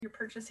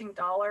purchasing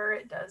dollar,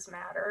 it does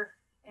matter,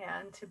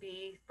 and to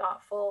be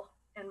thoughtful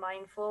and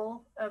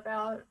mindful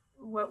about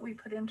what we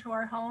put into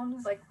our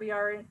homes, like we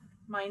are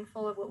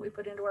mindful of what we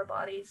put into our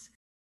bodies.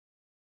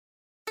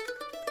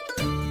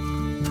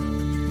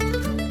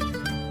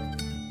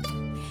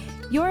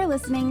 You're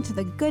listening to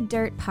the Good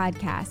Dirt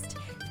Podcast.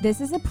 This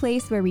is a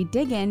place where we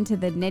dig into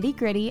the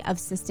nitty-gritty of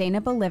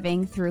sustainable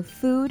living through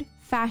food,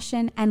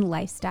 fashion, and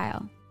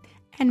lifestyle.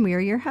 And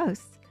we're your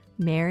hosts,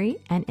 Mary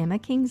and Emma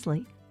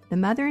Kingsley, the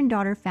mother and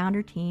daughter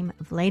founder team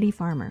of Lady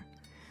Farmer.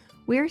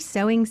 We're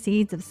sowing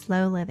seeds of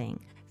slow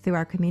living through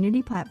our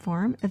community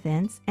platform,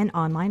 events, and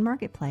online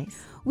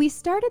marketplace. We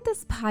started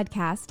this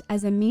podcast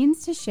as a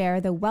means to share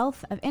the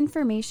wealth of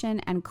information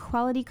and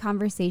quality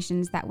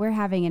conversations that we're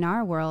having in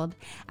our world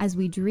as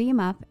we dream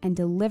up and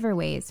deliver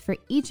ways for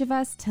each of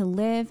us to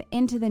live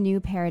into the new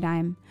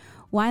paradigm,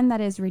 one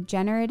that is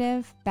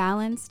regenerative,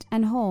 balanced,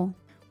 and whole.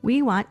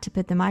 We want to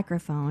put the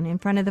microphone in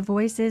front of the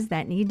voices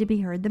that need to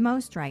be heard the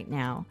most right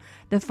now.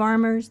 The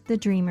farmers, the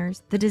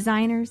dreamers, the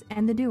designers,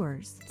 and the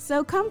doers.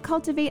 So come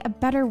cultivate a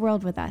better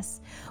world with us.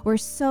 We're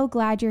so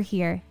glad you're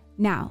here.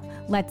 Now,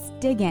 let's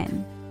dig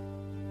in.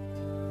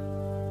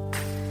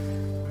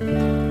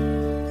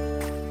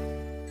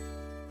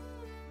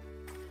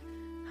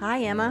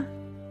 Hi, Emma.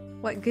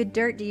 What good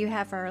dirt do you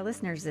have for our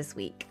listeners this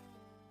week?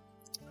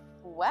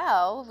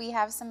 Well, we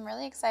have some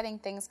really exciting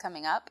things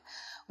coming up.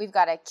 We've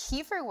got a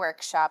kefir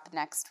workshop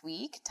next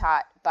week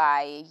taught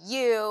by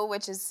you,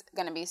 which is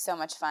going to be so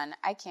much fun.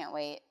 I can't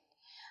wait.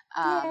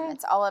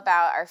 It's all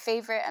about our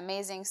favorite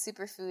amazing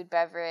superfood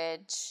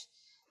beverage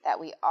that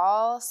we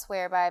all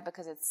swear by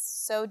because it's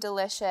so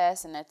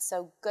delicious and it's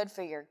so good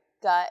for your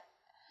gut.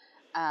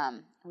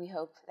 We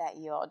hope that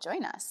you all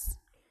join us.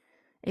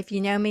 If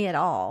you know me at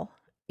all,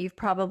 you've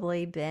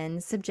probably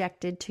been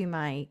subjected to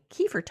my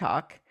kefir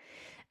talk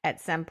at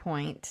some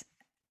point,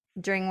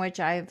 during which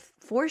I've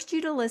forced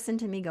you to listen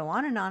to me go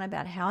on and on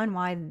about how and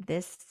why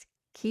this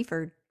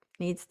kefir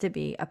needs to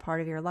be a part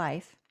of your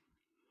life.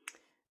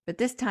 But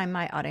this time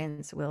my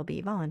audience will be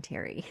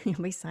voluntary.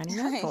 You'll be signing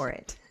up for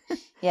it.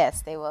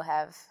 Yes, they will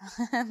have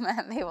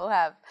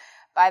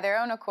by their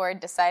own accord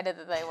decided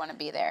that they want to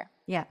be there.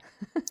 Yeah.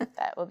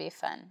 That will be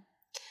fun.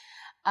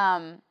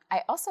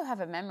 I also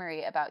have a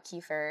memory about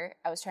kefir.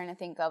 I was trying to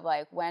think of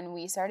like when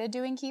we started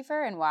doing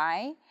kefir and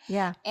why.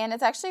 Yeah. And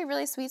it's actually a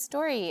really sweet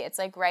story. It's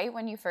like right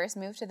when you first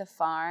moved to the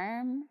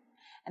farm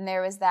and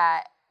there was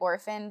that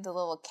orphaned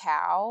little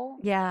cow.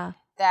 Yeah.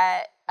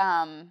 That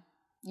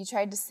you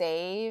tried to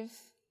save.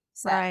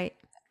 So right.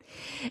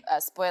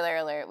 Spoiler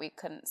alert, we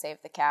couldn't save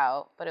the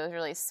cow, but it was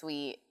really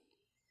sweet.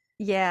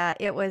 Yeah,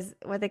 it was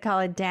what they call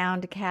a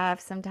downed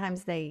calf.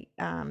 Sometimes they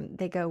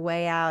go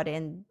way out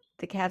and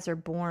the calves are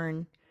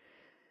born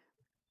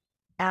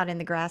out in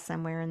the grass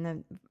somewhere and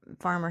the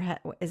farmer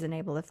isn't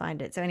able to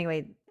find it. So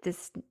anyway,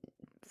 this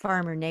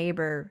farmer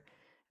neighbor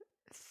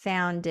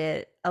found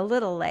it a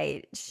little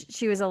late.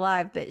 She was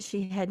alive, but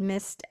she had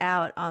missed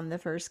out on the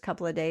first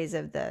couple of days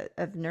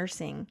of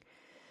nursing.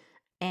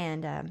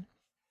 And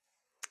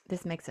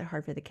this makes it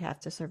hard for the calf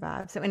to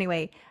survive. So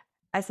anyway,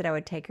 I said I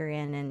would take her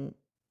in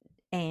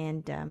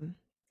and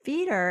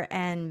feed her,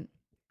 and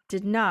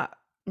did not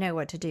know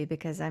what to do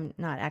because I'm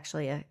not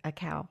actually a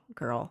cow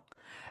girl.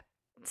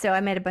 So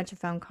I made a bunch of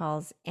phone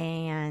calls,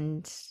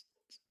 and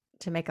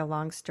to make a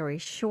long story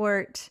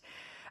short,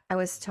 I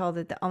was told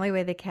that the only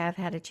way the calf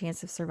had a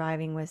chance of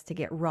surviving was to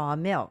get raw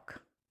milk.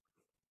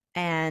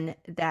 And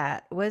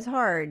that was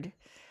hard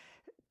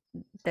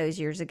those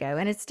years ago,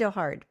 and it's still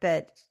hard,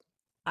 but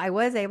I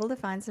was able to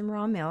find some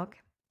raw milk,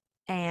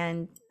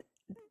 and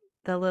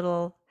the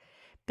little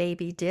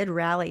baby did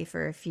rally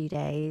for a few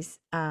days.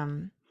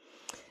 And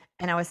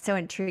I was so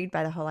intrigued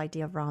by the whole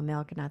idea of raw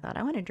milk, and I thought,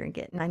 I want to drink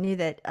it. And I knew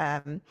that,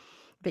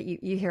 but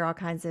you hear all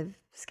kinds of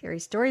scary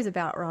stories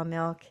about raw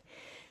milk.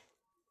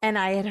 And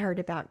I had heard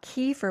about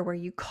kefir where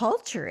you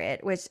culture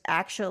it, which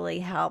actually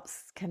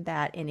helps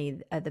combat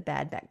any of the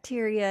bad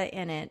bacteria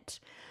in it.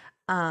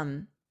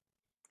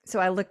 So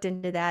I looked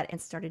into that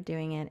and started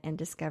doing it and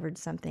discovered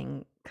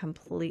something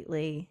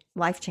completely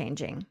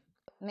life-changing.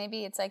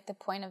 Maybe it's like the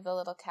point of the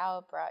little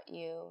cow brought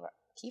you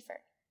kefir.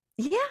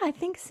 Yeah, I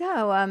think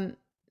so.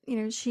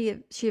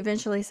 She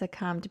eventually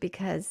succumbed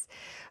because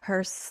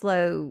her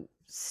slow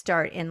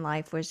start in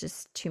life was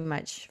just too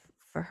much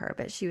for her,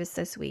 but she was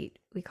so sweet.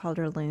 We called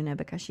her Luna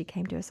because she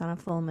came to us on a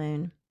full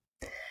moon.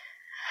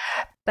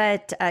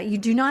 But you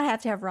do not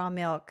have to have raw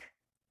milk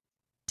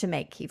to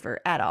make kefir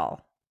at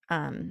all.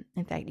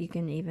 In fact, you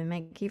can even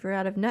make kefir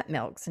out of nut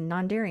milks and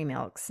non-dairy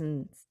milks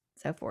and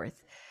so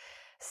forth.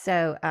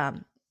 So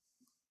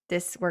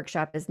this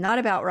workshop is not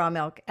about raw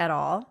milk at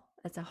all.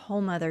 That's a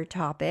whole nother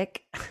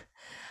topic.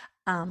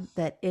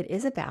 But it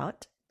is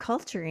about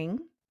culturing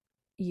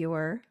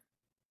your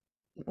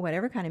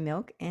whatever kind of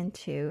milk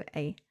into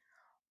a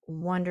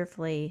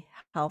wonderfully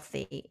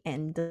healthy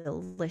and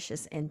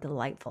delicious and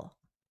delightful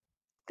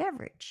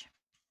beverage.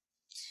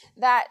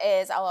 That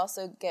is, I'll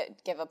also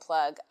give a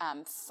plug,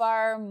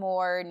 far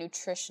more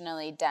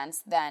nutritionally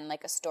dense than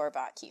like a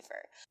store-bought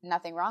kefir.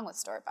 Nothing wrong with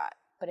store-bought,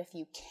 but if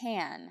you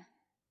can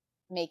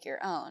make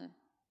your own,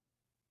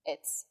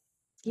 it's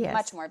Yes.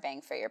 much more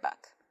bang for your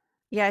buck.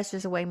 Yeah, it's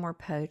just way more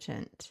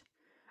potent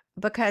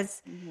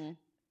because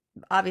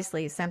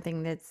obviously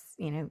something that's,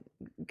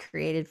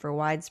 created for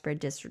widespread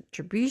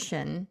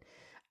distribution,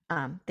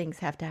 things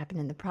have to happen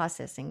in the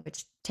processing,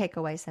 which take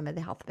away some of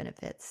the health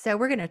benefits. So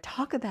we're going to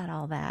talk about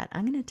all that.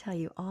 I'm going to tell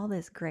you all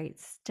this great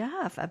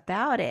stuff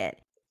about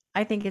it.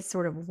 I think it's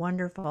sort of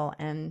wonderful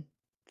and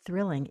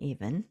thrilling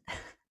even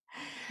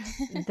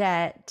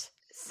that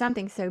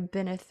something so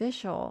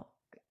beneficial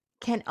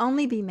can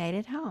only be made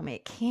at home.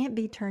 It can't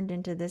be turned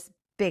into this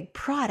big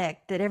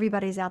product that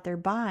everybody's out there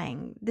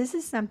buying. This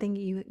is something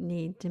you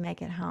need to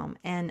make at home.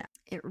 And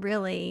it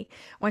really,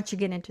 once you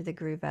get into the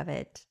groove of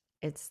it,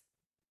 it's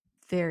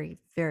very,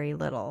 very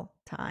little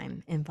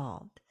time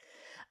involved.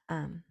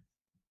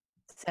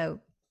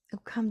 So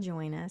come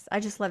join us. I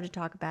just love to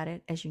talk about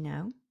it, as you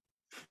know.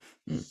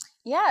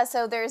 Yeah,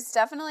 so there's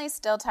definitely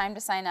still time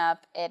to sign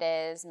up. It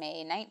is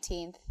May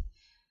 19th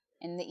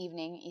in the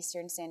evening,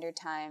 Eastern Standard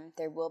Time.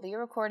 There will be a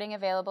recording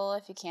available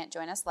if you can't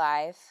join us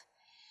live.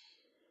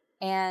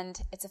 And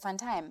it's a fun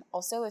time.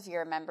 Also, if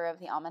you're a member of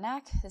the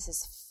Almanac, this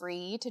is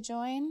free to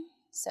join.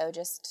 So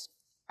just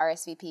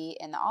RSVP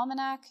in the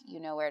Almanac. You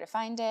know where to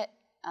find it,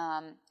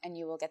 and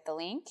you will get the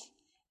link.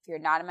 If you're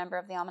not a member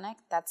of the Almanac,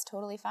 that's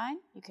totally fine.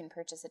 You can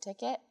purchase a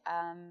ticket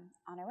on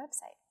our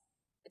website.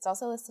 It's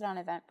also listed on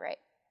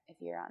Eventbrite if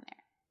you're on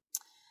there.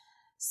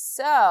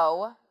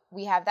 So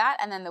we have that,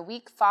 and then the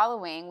week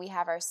following, we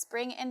have our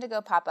Spring Indigo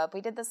pop-up.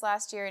 We did this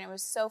last year, and it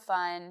was so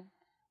fun.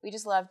 We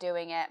just love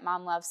doing it.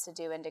 Mom loves to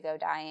do indigo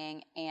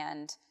dyeing,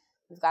 and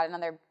we've got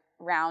another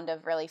round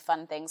of really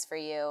fun things for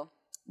you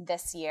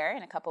this year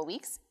in a couple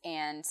weeks.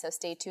 And so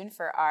stay tuned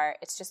for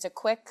it's just a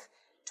quick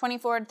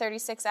 24 to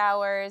 36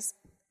 hours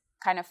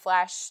kind of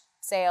flash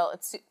sale.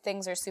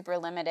 Things are super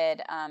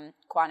limited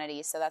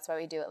quantities, so that's why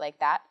we do it like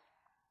that.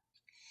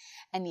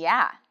 And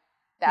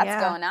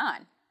that's going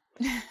on.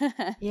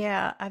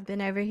 Yeah, I've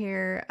been over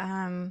here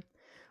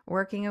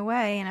working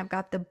away, and I've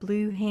got the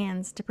blue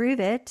hands to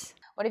prove it.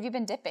 What have you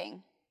been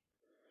dipping?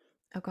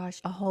 Oh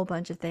gosh, a whole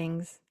bunch of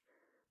things.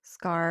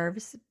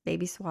 Scarves,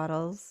 baby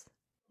swaddles,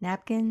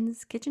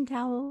 napkins, kitchen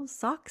towels,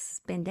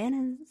 socks,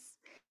 bandanas.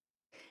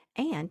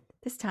 And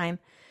this time,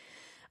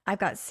 I've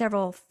got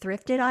several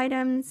thrifted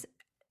items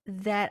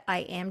that I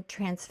am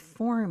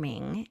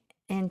transforming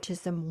into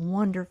some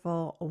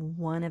wonderful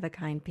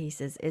one-of-a-kind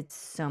pieces. It's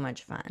so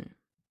much fun.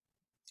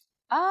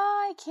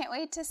 Oh, I can't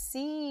wait to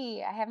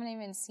see. I haven't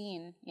even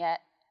seen yet.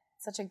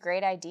 Such a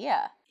great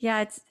idea.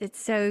 Yeah, it's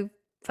so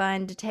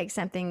fun to take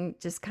something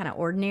just kind of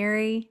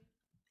ordinary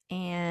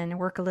and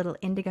work a little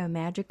indigo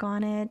magic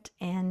on it,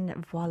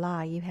 and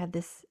voila, you have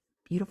this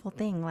beautiful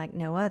thing like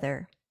no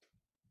other.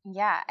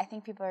 Yeah, I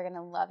think people are going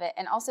to love it.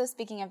 And also,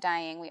 speaking of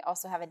dyeing, we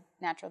also have a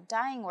natural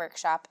dyeing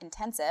workshop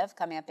intensive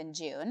coming up in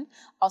June,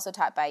 also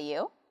taught by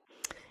you.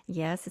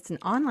 Yes, it's an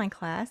online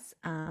class,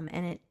 and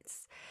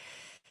it's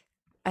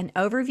an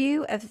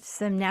overview of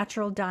some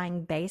natural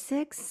dyeing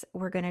basics.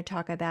 We're going to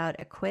talk about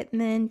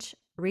equipment,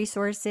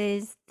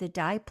 resources, the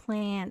dye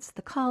plants,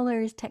 the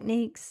colors,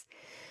 techniques,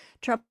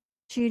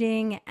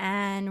 troubleshooting,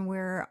 and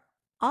we're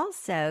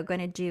also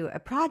going to do a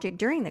project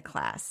during the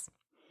class.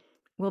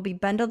 We'll be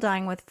bundle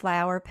dyeing with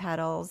flower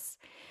petals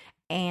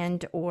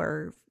and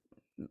or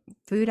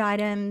food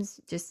items,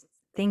 just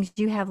things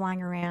you have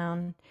lying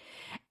around.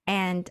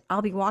 And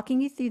I'll be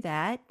walking you through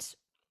that.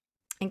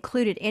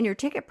 Included in your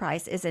ticket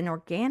price is an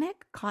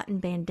organic cotton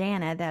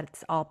bandana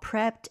that's all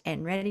prepped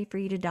and ready for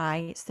you to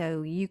dye,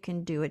 so you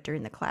can do it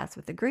during the class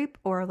with the group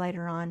or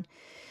later on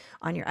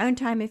your own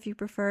time if you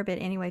prefer. But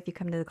anyway, if you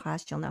come to the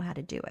class, you'll know how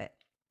to do it.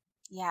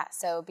 Yeah,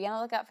 so be on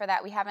the lookout for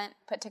that. We haven't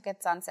put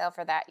tickets on sale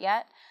for that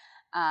yet.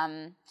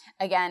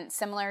 Again,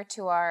 similar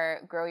to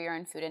our Grow Your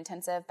Own Food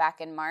Intensive back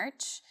in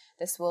March,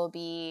 this will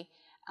be,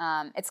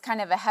 it's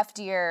kind of a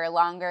heftier,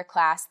 longer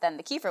class than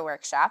the Kefir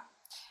Workshop.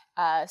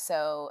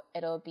 So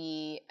it'll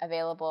be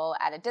available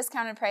at a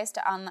discounted price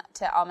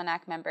to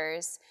Almanac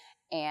members.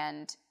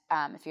 And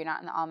if you're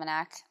not in the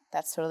Almanac,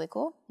 that's totally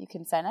cool. You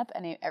can sign up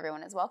and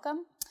everyone is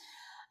welcome.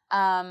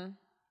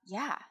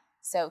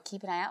 So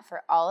keep an eye out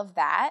for all of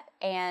that.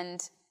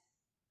 And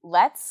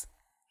let's,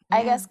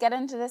 I guess, get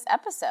into this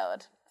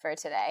episode for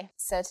today.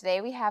 So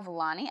today we have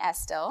Lani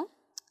Estill,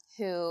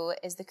 who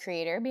is the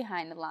creator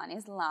behind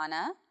Lani's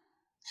Lana.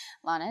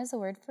 Lana is a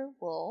word for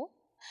wool.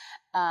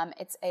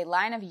 It's a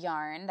line of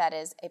yarn that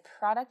is a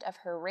product of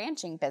her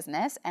ranching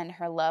business and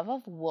her love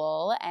of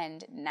wool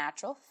and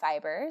natural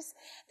fibers.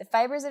 The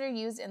fibers that are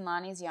used in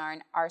Lani's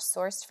yarn are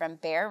sourced from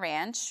Bear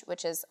Ranch,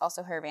 which is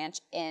also her ranch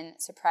in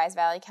Surprise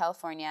Valley,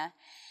 California,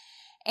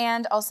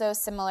 and also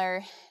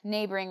similar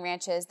neighboring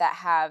ranches that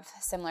have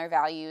similar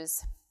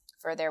values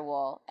for their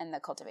wool and the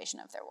cultivation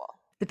of their wool.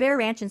 The Bear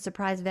Ranch in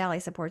Surprise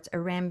Valley supports a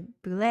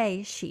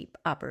Rambouillet sheep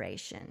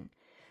operation.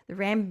 The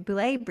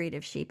Rambouillet breed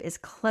of sheep is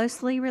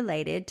closely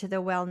related to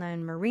the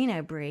well-known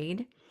Merino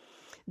breed.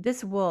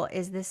 This wool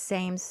is the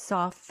same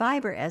soft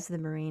fiber as the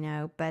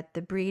Merino, but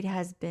the breed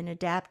has been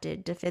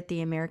adapted to fit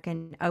the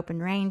American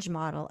open range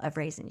model of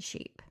raising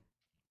sheep.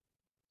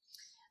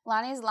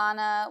 Lani's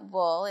Lana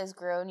wool is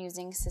grown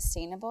using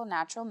sustainable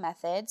natural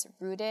methods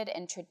rooted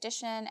in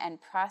tradition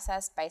and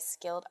processed by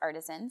skilled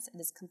artisans. It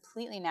is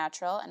completely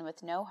natural and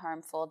with no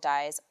harmful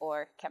dyes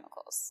or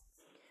chemicals.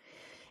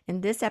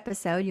 In this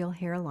episode, you'll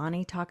hear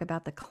Lani talk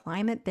about the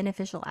climate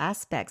beneficial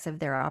aspects of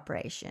their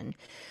operation,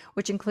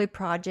 which include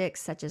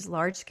projects such as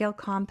large-scale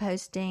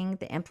composting,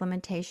 the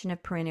implementation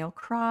of perennial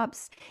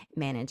crops,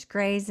 managed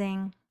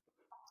grazing.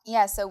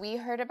 Yeah, so we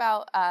heard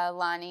about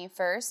Lani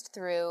first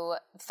through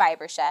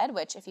Fiber Shed,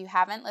 which if you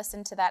haven't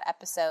listened to that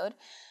episode,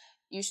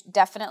 you should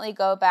definitely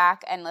go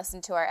back and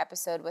listen to our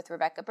episode with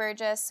Rebecca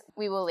Burgess.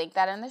 We will link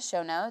that in the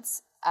show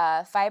notes.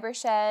 Fiber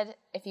Shed,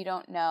 if you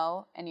don't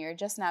know and you're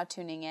just now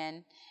tuning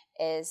in,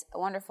 is a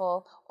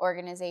wonderful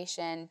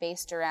organization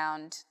based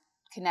around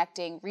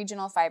connecting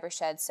regional fiber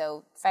sheds,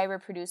 so fiber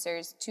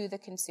producers to the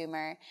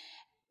consumer,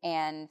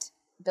 and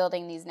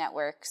building these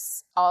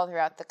networks all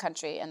throughout the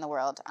country and the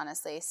world,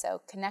 honestly.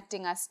 So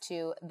connecting us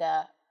to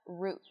the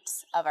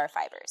roots of our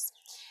fibers.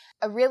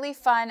 A really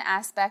fun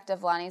aspect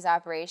of Lani's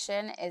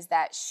operation is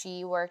that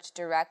she worked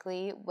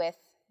directly with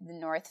the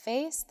North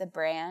Face, the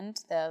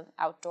brand, the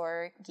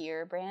outdoor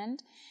gear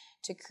brand,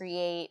 to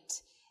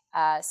create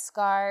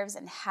scarves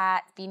and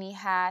beanie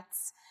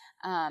hats,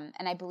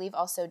 and I believe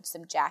also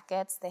some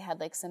jackets. They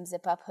had like some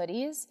zip-up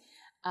hoodies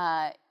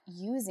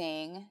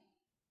using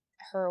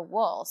her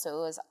wool. So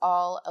it was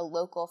all a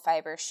local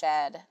fiber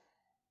shed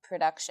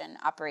production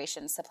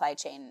operation supply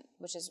chain,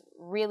 which is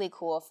really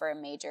cool for a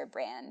major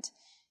brand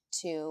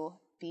to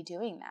be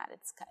doing that.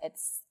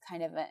 It's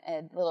kind of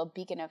a little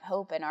beacon of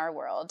hope in our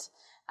world.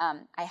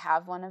 I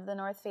have one of the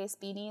North Face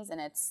beanies, and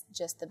it's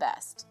just the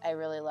best. I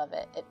really love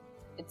it.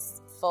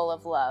 It's full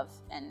of love,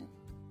 and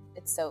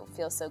it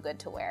feels so good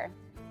to wear.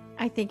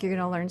 I think you're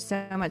going to learn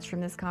so much from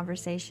this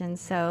conversation.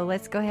 So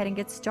let's go ahead and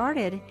get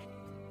started.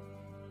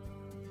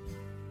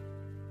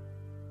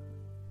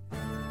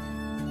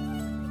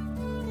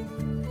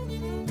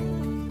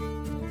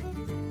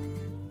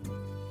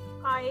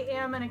 I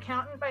am an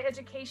accountant by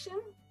education.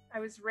 I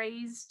was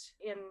raised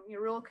in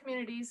rural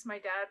communities. My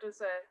dad was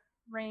a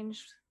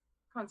range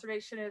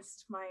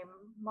conservationist. My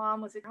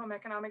mom was a home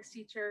economics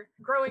teacher.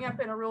 Growing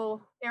up in a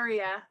rural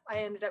area, I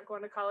ended up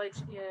going to college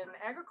in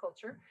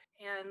agriculture.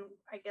 And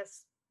I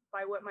guess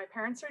by what my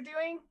parents are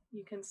doing,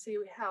 you can see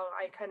how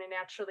I kind of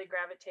naturally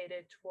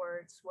gravitated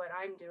towards what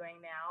I'm doing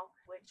now,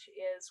 which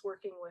is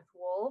working with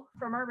wool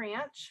from our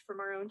ranch, from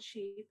our own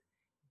sheep,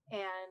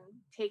 and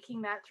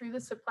taking that through the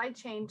supply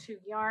chain to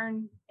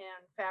yarn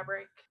and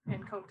fabric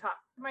and comb top.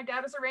 My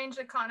dad was a range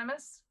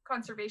economist,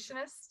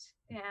 conservationist,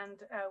 and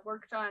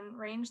worked on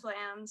range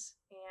lands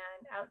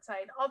and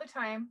outside all the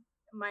time.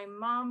 My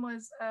mom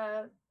was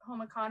a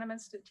home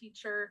economist, a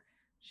teacher.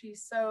 She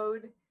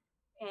sewed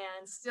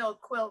and still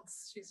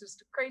quilts. She's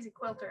just a crazy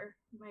quilter.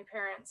 My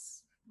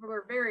parents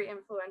were very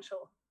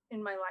influential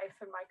in my life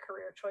and my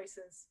career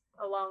choices,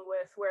 along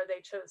with where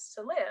they chose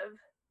to live,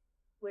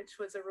 which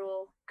was a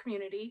rural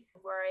community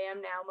where I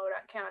am now,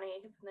 Modoc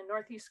County, in the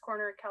northeast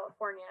corner of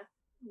California.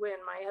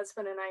 When my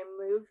husband and I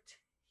moved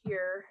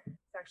here,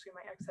 it's actually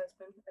my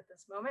ex-husband at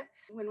this moment,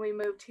 when we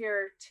moved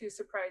here to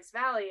Surprise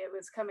Valley, it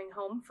was coming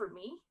home for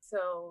me.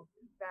 So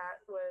that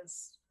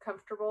was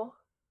comfortable,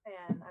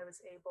 and I was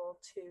able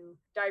to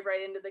dive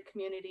right into the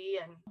community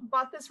and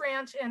bought this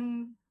ranch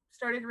and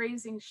started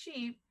raising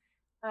sheep.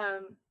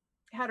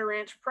 Had a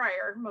ranch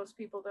prior. Most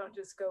people don't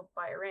just go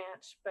buy a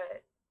ranch,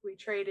 but we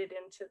traded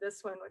into this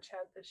one, which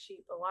had the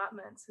sheep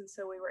allotments. And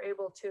so we were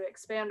able to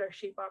expand our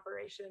sheep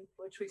operation,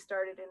 which we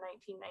started in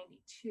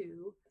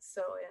 1992.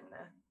 So in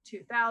the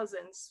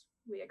 2000s,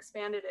 we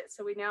expanded it.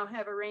 So we now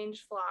have a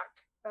range flock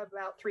of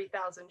about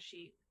 3,000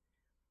 sheep.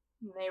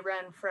 And they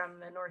run from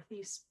the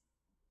northeast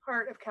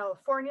part of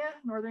California,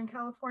 Northern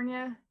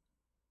California,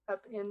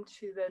 up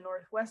into the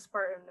northwest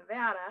part of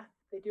Nevada.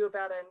 They do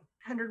about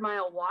a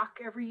 100-mile walk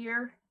every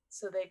year.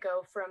 So they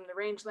go from the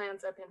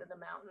rangelands up into the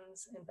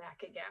mountains and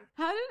back again.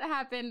 How did it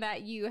happen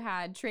that you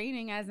had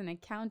training as an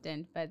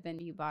accountant, but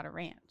then you bought a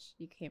ranch?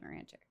 You became a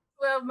rancher.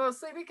 Well,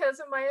 mostly because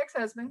of my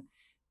ex-husband.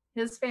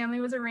 His family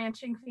was a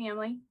ranching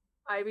family.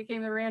 I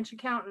became the ranch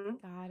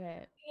accountant. Got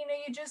it.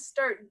 You just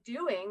start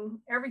doing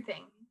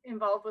everything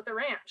involved with the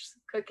ranch.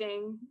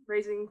 Cooking,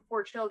 raising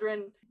 4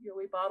 children.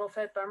 We bottle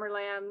fed bummer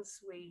lambs.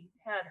 We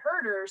had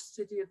herders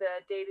to do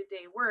the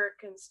day-to-day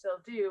work and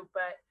still do,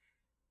 but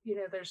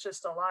there's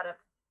just a lot of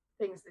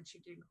things that you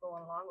do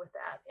going along with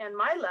that. And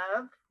my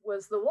love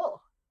was the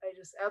wool. I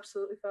just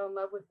absolutely fell in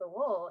love with the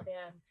wool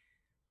and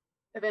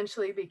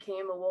eventually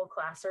became a wool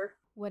classer.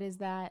 What is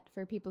that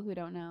for people who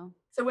don't know?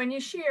 So when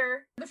you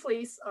shear the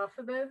fleece off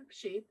of the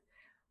sheep,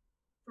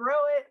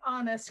 throw it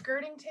on a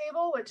skirting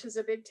table, which is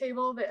a big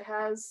table that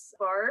has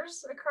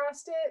bars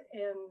across it,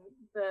 and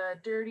the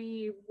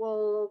dirty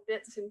wool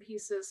bits and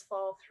pieces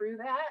fall through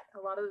that,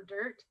 a lot of the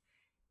dirt.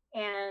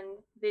 And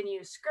then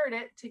you skirt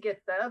it to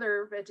get the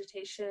other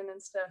vegetation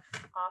and stuff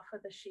off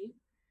of the sheep.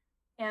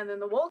 And then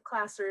the wool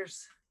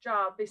classer's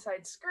job,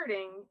 besides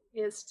skirting,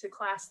 is to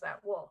class that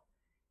wool.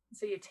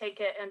 So you take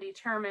it and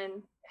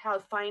determine how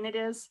fine it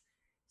is.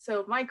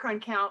 So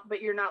micron count,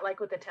 but you're not like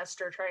with a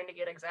tester trying to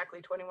get exactly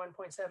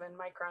 21.7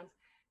 microns.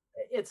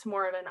 It's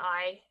more of an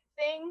eye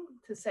thing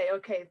to say,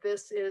 okay,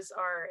 this is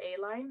our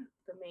A line,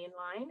 the main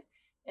line.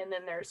 And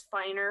then there's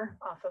finer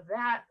off of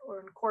that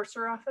or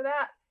coarser off of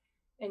that.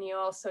 And you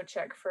also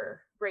check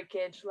for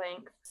breakage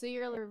length. So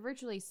you're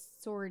virtually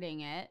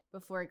sorting it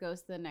before it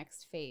goes to the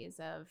next phase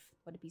of,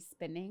 would it be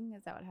spinning?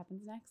 Is that what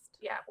happens next?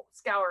 Yeah,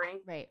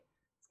 scouring. Right.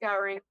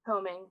 Scouring,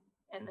 combing,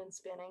 and then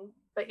spinning.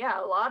 But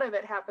yeah, a lot of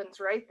it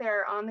happens right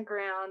there on the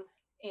ground.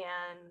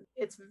 And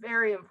it's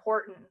very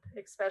important,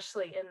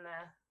 especially in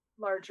the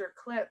larger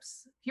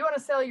clips. If you want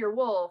to sell your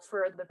wool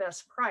for the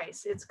best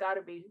price, it's got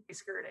to be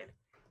skirted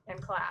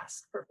and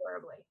clasped,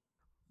 preferably.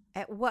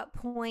 At what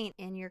point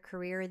in your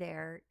career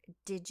there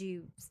did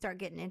you start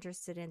getting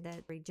interested in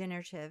the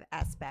regenerative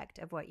aspect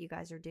of what you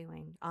guys are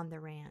doing on the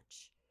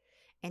ranch?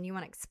 And you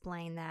want to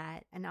explain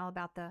that and all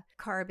about the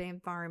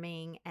carbon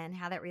farming and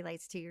how that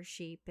relates to your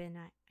sheep. And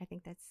I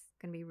think that's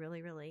going to be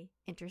really, really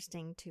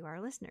interesting to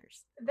our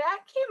listeners. That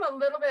came a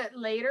little bit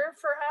later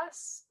for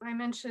us. I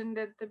mentioned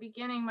at the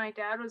beginning, my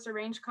dad was a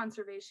range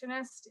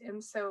conservationist.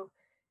 And so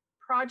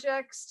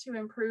projects to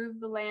improve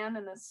the land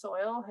and the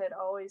soil had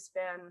always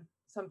been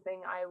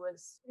something I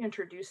was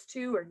introduced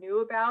to or knew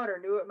about or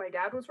knew what my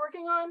dad was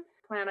working on.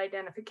 Plant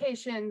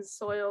identification,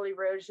 soil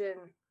erosion,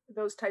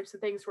 those types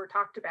of things were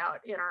talked about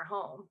in our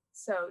home.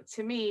 So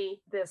to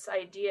me, this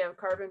idea of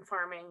carbon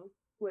farming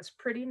was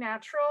pretty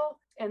natural.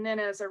 And then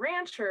as a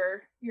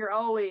rancher, you're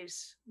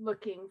always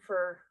looking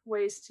for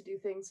ways to do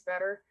things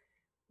better.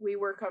 We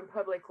work on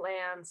public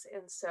lands,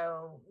 and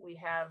so we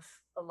have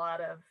a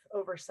lot of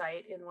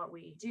oversight in what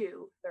we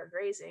do, their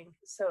grazing.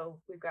 So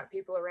we've got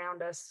people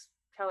around us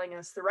telling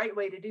us the right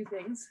way to do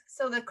things.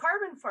 So the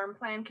carbon farm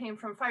plan came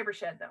from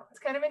Fibershed, though. It's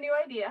kind of a new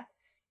idea.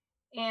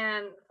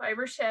 And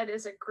Fibershed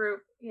is a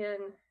group in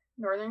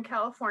Northern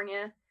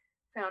California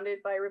founded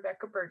by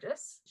Rebecca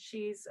Burgess.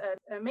 She's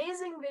an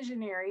amazing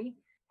visionary,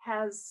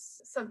 has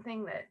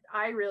something that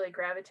I really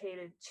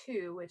gravitated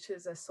to, which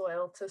is a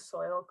soil to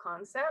soil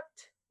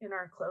concept in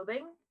our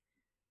clothing,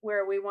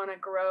 where we want to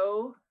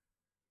grow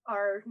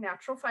our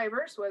natural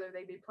fibers, whether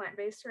they be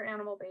plant-based or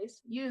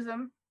animal-based, use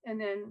them,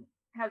 and then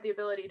have the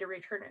ability to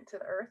return it to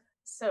the earth.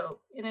 So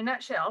in a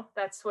nutshell,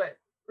 that's what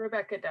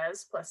Rebecca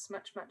does, plus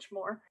much, much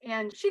more.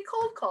 And she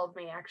cold called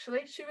me,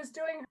 actually. She was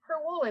doing her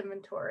wool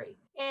inventory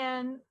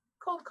and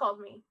cold called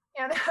me.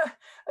 And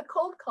a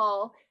cold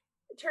call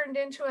turned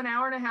into an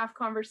hour and a half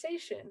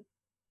conversation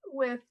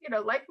with,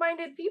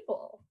 like-minded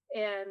people.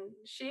 And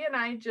she and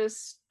I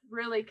just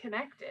really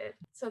connected.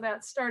 So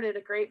that started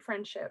a great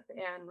friendship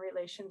and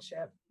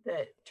relationship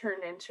that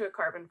turned into a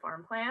carbon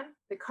farm plan.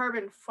 The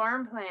carbon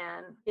farm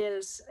plan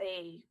is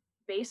a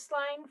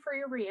baseline for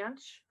your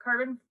ranch.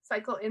 Carbon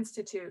Cycle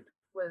Institute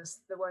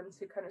was the ones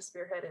who kind of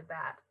spearheaded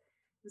that.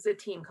 It was a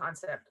team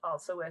concept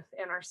also with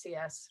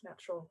NRCS,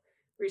 Natural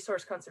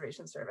Resource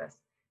Conservation Service,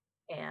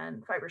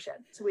 and Fibershed.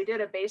 So we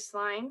did a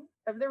baseline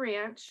of the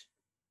ranch,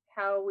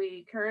 how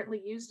we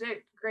currently used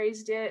it,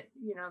 grazed it,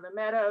 the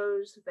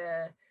meadows,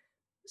 the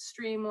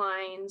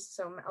streamlines.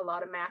 So a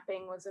lot of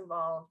mapping was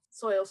involved,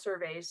 soil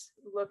surveys,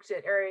 looked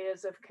at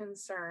areas of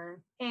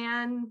concern,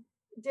 and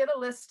did a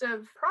list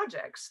of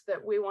projects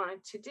that we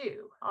wanted to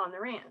do on the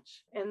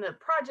ranch. And the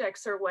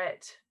projects are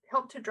what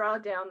help to draw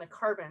down the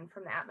carbon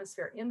from the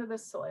atmosphere into the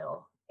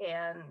soil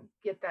and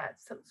get that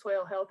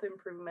soil health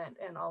improvement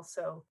and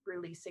also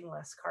releasing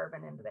less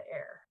carbon into the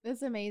air.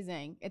 That's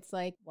amazing. It's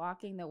like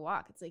walking the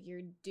walk. It's like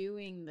you're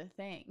doing the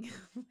thing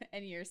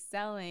and you're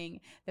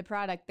selling the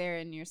product there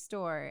in your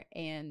store,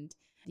 and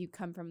you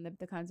come from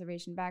the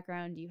conservation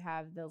background, you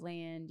have the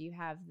land, you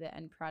have the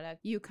end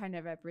product. You kind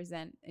of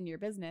represent in your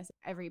business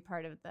every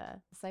part of the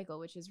cycle,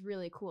 which is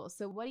really cool.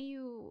 So what do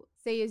you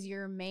say is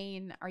your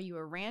main, are you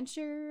a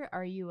rancher?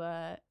 Are you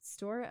a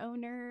store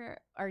owner?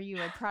 Are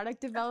you a product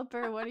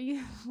developer? What do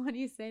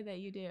you say that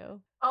you do?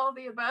 All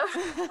the above.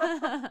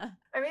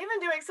 I'm even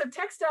doing some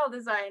textile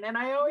design, and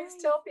I always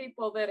tell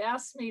people that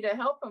ask me to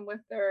help them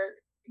with their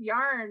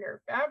yarn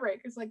or fabric.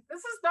 It's like, this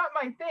is not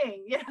my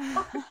thing.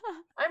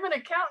 I'm an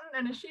accountant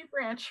and a sheep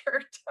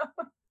rancher.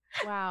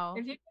 Wow.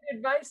 If you get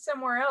advice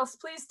somewhere else,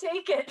 please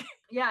take it.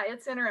 Yeah,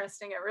 it's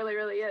interesting. It really,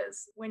 really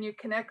is. When you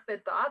connect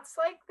the dots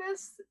like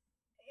this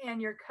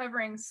and you're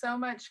covering so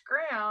much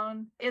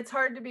ground, it's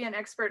hard to be an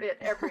expert at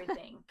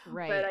everything.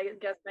 Right. But I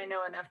guess I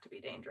know enough to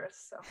be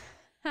dangerous. So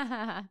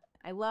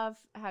I love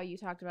how you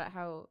talked about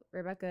how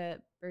Rebecca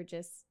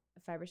Burgess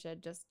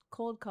Fibershed just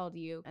cold called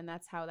you, and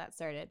that's how that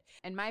started.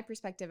 And my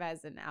perspective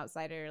as an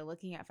outsider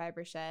looking at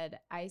Fibershed,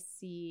 I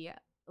see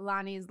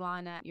Lani's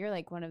Lana. You're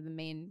like one of the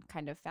main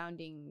kind of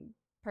founding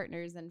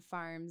partners and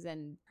farms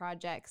and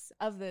projects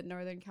of the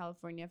Northern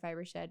California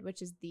Fibershed,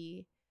 which is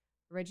the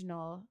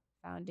original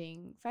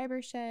founding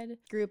Fibershed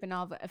group, and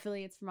all the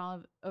affiliates from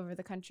all over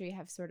the country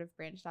have sort of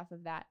branched off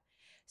of that.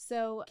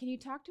 So can you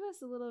talk to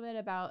us a little bit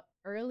about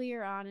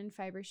earlier on in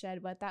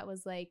Fibershed, what that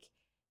was like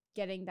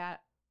getting that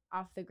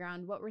off the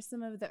ground? What were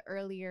some of the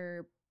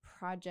earlier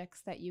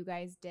projects that you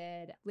guys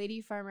did? Lady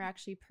Farmer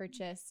actually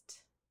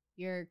purchased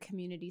your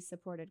community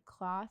supported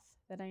cloth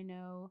that I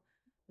know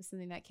was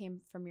something that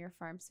came from your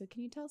farm. So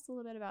can you tell us a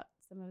little bit about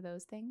some of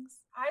those things?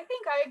 I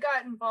think I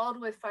got involved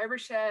with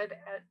FiberShed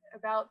at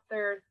about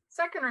their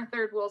second or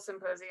third wool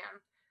symposium.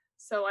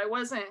 So I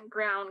wasn't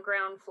ground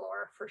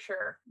floor for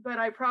sure, but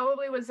I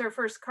probably was their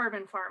first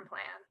carbon farm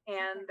plan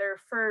and their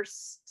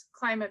first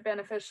climate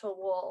beneficial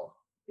wool,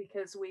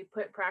 because we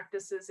put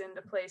practices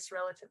into place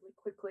relatively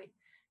quickly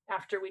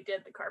after we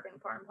did the carbon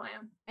farm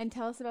plan. And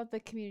tell us about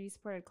the community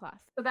supported cloth.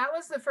 So that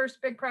was the first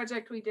big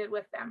project we did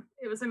with them.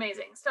 It was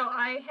amazing. So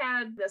I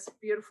had this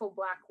beautiful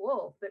black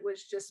wool that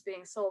was just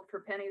being sold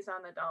for pennies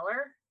on the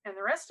dollar, and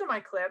the rest of my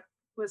clip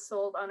was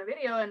sold on a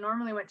video and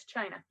normally went to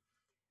China.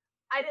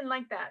 I didn't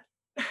like that.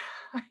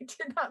 I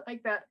did not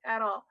like that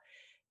at all.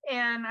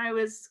 And I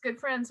was good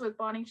friends with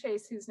Bonnie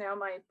Chase, who's now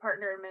my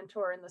partner and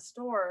mentor in the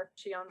store.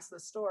 She owns the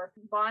store.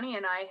 Bonnie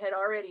and I had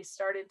already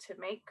started to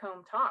make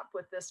comb top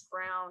with this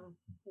brown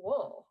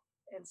wool.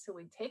 And so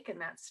we'd taken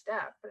that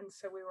step. And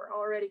so we were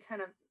already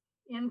kind of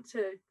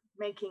into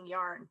making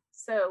yarn.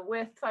 So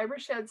with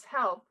FiberShed's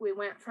help, we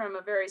went from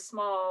a very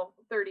small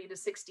 30 to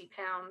 60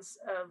 pounds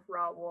of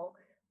raw wool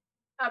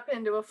up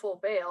into a full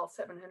bale,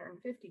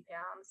 750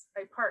 pounds.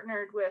 I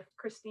partnered with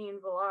Christine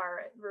Villar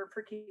at Verb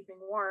for Keeping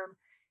Warm,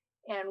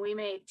 and we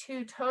made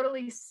two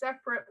totally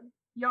separate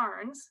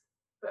yarns,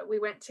 but we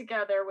went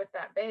together with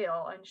that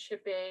bale and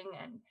shipping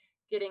and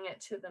getting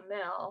it to the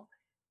mill,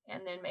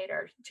 and then made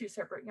our two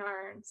separate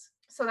yarns.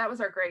 So that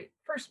was our great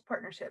first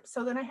partnership.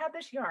 So then I had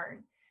this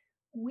yarn.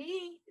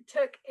 We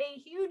took a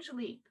huge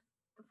leap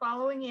the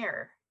following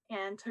year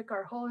and took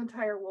our whole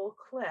entire wool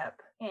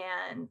clip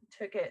and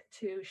took it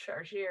to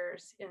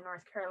Chargeurs in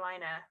North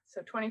Carolina, so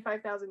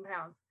 25,000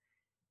 pounds,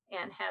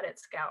 and had it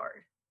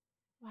scoured.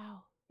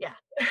 Wow. Yeah.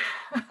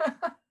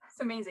 It's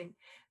amazing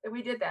that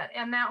we did that.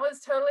 And that was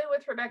totally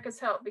with Rebecca's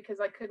help, because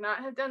I could not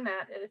have done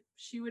that if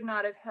she would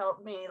not have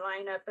helped me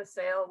line up a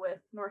sale with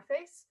North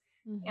Face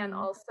and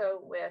also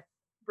with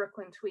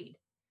Brooklyn Tweed.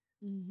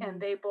 And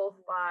they both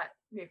bought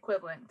the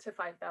equivalent to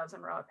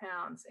 5,000 raw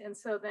pounds. And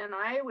so then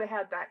I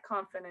had that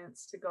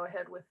confidence to go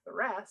ahead with the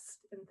rest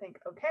and think,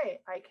 okay,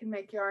 I can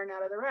make yarn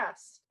out of the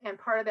rest. And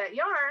part of that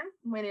yarn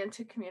went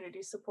into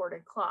community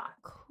supported cloth.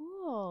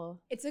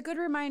 Cool. It's a good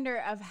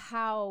reminder of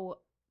how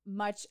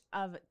much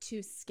of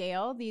to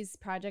scale these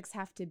projects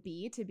have to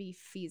be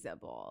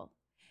feasible.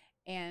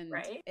 And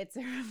it's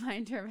a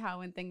reminder of how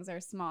when things are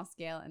small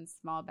scale and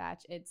small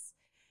batch, it's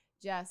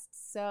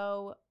just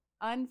so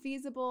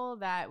unfeasible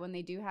that when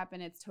they do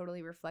happen, it's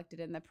totally reflected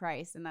in the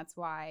price. And that's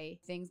why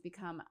things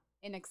become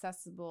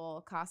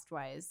inaccessible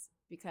cost-wise,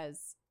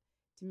 because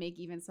to make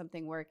even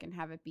something work and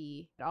have it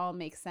all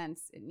makes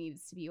sense, it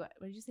needs to be, what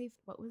did you say?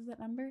 What was that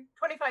number?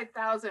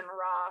 25,000 raw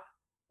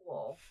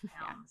wool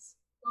pounds.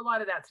 A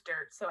lot of that's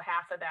dirt, so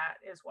half of that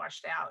is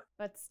washed out.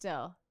 But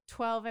still,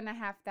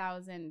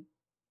 12,500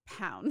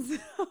 pounds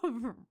of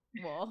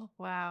wool.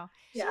 Wow.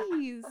 Yeah.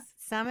 Jeez.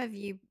 Some of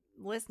you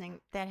listening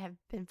that have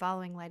been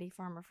following Lady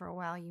Farmer for a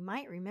while, you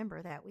might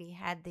remember that we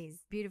had these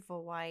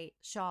beautiful white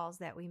shawls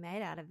that we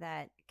made out of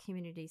that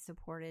community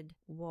supported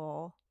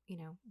wool. You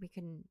know, we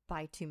couldn't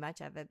buy too much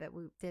of it, but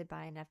we did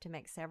buy enough to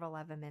make several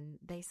of them, and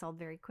they sold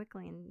very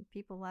quickly and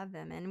people love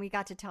them. And we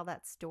got to tell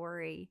that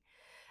story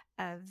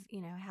of,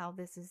 you know, how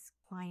this is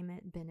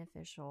climate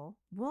beneficial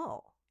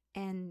wool.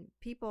 And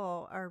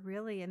people are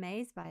really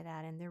amazed by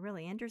that, and they're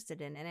really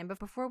interested in it. But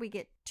before we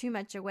get too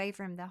much away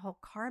from the whole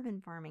carbon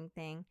farming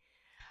thing,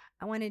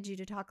 I wanted you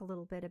to talk a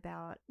little bit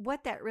about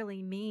what that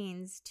really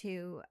means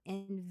to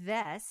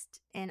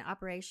invest in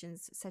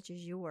operations such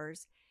as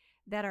yours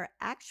that are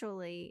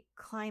actually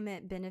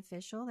climate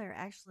beneficial. They're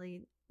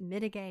actually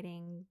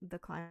mitigating the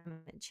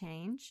climate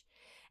change,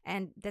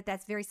 and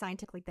that's very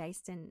scientifically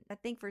based. And I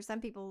think for some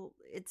people,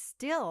 it's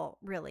still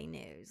really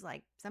news.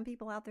 Like some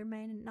people out there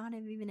may not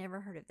have even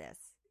ever heard of this.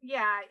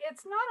 Yeah,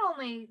 it's not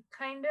only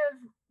kind of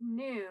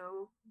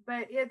new,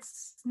 but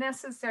it's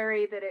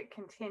necessary that it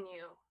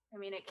continue. I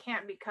mean, it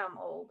can't become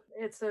old.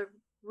 It's a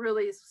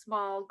really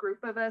small group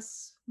of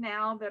us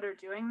now that are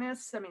doing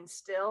this. I mean,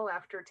 still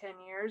after 10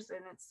 years, and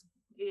it's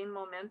gained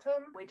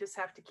momentum. We just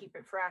have to keep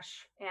it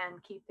fresh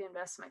and keep the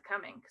investment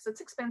coming because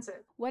it's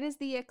expensive. What is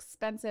the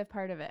expensive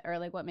part of it, or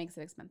like what makes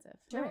it expensive?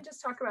 Let me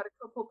just talk about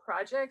a couple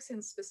projects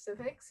in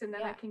specifics, and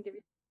then I can give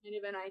you kind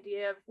of an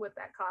idea of what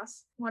that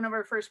costs. One of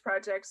our first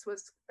projects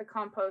was a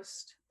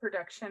compost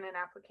production and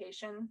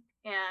application,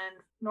 and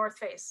North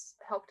Face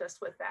helped us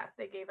with that.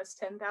 They gave us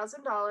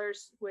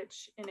 $10,000,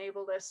 which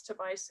enabled us to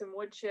buy some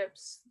wood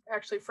chips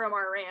actually from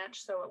our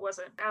ranch. So it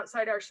wasn't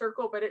outside our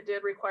circle, but it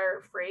did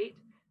require freight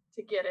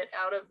to get it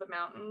out of the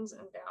mountains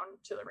and down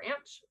to the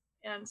ranch.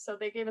 And so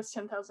they gave us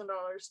 $10,000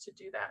 to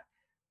do that.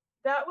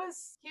 That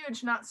was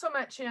huge, not so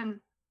much in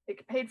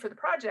it paid for the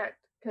project,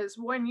 because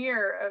 1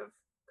 year of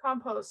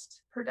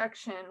compost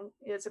production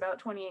is about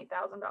 $28,000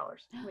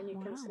 when you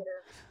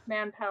consider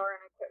manpower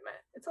and equipment.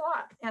 It's a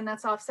lot. And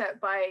that's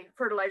offset by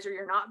fertilizer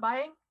you're not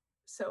buying.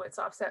 So it's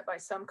offset by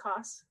some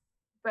costs.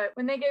 But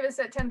when they gave us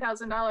that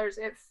 $10,000,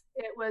 it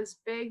was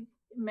big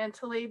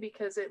mentally,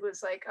 because it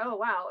was like, oh,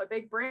 wow, a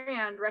big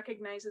brand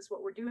recognizes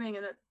what we're doing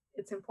and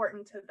it's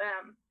important to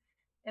them.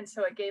 And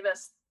so it gave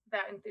us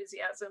that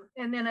enthusiasm.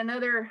 And then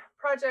another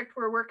project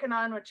we're working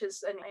on, which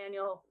is an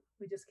annual,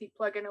 we just keep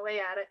plugging away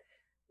at it.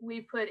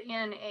 We put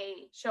in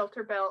a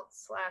shelter belt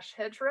 /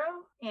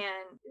 hedgerow,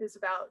 and is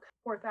about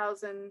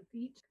 4,000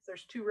 feet.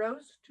 There's 2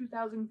 rows,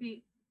 2,000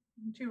 feet,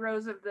 2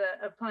 rows of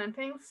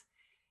plantings.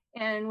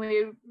 And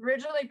we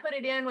originally put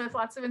it in with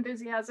lots of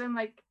enthusiasm,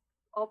 like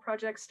all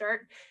projects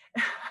start.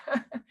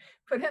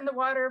 Put in the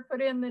water,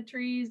 put in the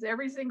trees,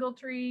 every single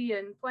tree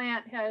and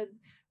plant had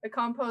a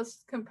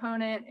compost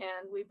component,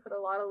 and we put a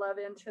lot of love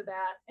into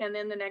that. And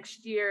then the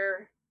next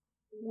year,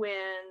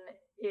 when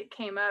it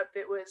came up,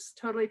 it was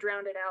totally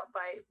drowned out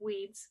by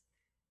weeds,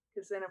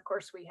 because then of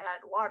course we had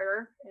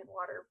water, and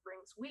water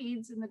brings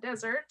weeds in the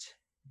desert,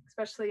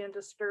 especially in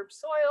disturbed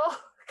soil,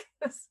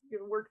 because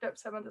you worked up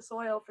some of the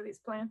soil for these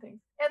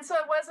plantings. And so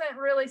it wasn't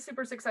really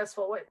super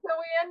successful. So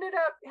we ended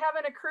up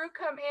having a crew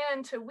come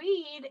in to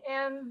weed,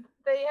 and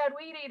they had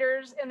weed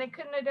eaters, and they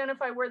couldn't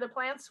identify where the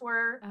plants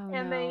were.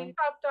 They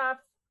chopped off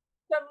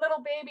some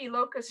little baby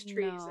locust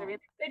trees. I mean,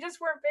 they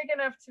just weren't big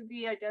enough to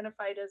be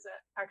identified as an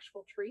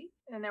actual tree.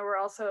 And there were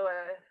also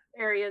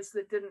areas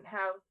that didn't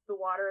have the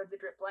water. The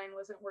drip line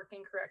wasn't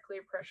working correctly.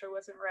 Pressure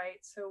wasn't right.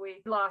 So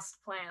we lost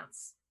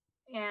plants.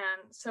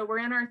 And so we're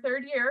in our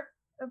 3rd year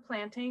of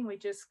planting. We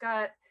just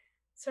got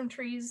some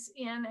trees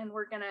in, and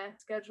we're going to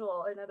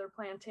schedule another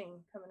planting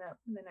coming up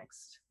in the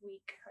next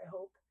week, I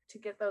hope, to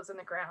get those in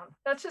the ground.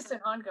 That's just an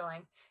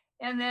ongoing.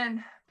 And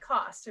then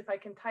cost, if I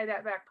can tie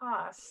that back,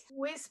 cost.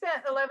 We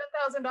spent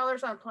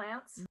 $11,000 on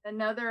plants,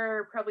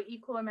 another probably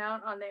equal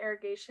amount on the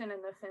irrigation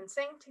and the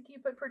fencing to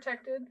keep it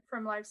protected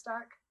from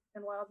livestock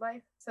and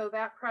wildlife. So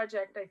that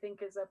project, I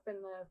think, is up in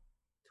the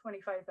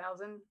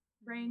 25,000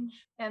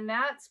 range. And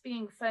that's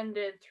being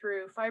funded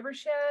through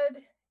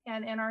Fibershed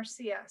and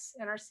NRCS.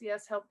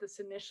 NRCS helped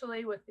us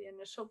initially with the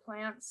initial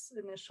plants,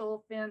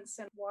 initial fence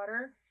and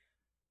water.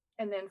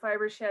 And then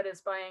Fibershed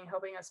is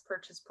helping us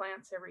purchase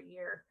plants every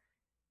year.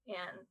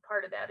 And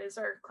part of that is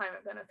our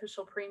climate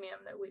beneficial premium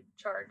that we've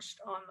charged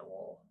on the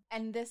wool.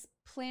 And this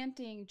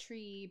planting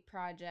tree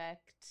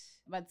project,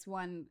 that's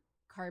one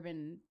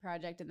carbon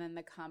project, and then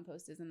the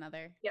compost is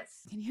another.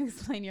 Yes. Can you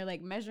explain? You're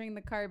like measuring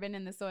the carbon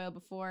in the soil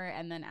before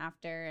and then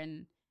after,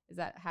 and is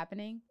that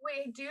happening?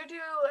 We do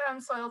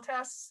soil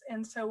tests,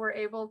 and so we're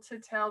able to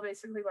tell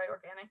basically by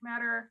organic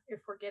matter if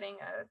we're getting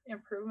an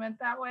improvement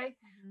that way.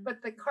 Mm-hmm.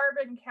 But the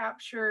carbon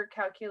capture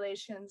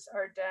calculations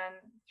are done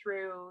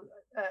through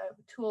a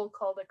tool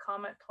called a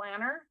Comet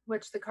Planner,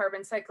 which the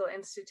Carbon Cycle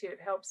Institute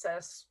helps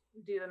us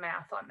do the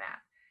math on that.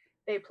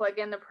 They plug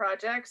in the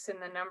projects and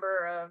the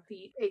number of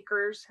feet,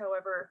 acres,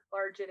 however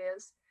large it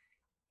is,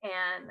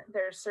 and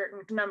there's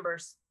certain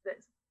numbers that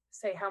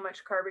say how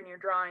much carbon you're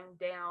drawing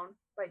down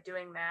by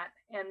doing that,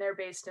 and they're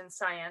based in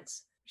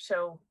science.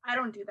 So I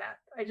don't do that.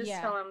 I just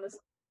tell them this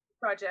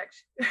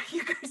project,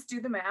 you guys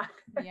do the math.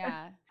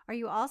 Yeah. Are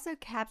you also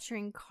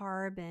capturing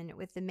carbon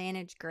with the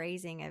managed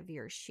grazing of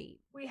your sheep?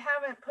 We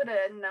haven't put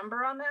a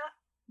number on that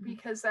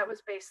because that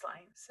was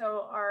baseline.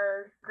 So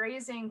our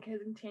grazing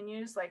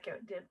continues like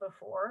it did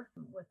before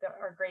with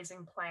our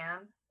grazing plan,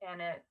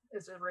 and it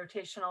is a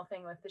rotational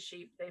thing with the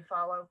sheep. They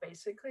follow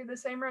basically the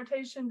same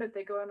rotation, but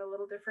they go in a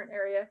little different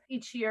area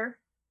each year.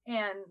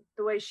 And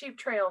the way sheep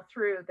trail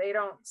through, they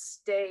don't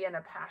stay in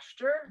a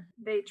pasture.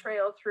 They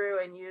trail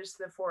through and use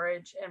the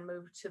forage and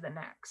move to the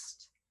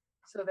next.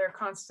 So they're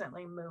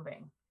constantly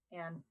moving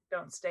and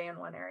don't stay in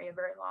one area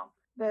very long.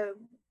 The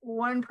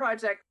one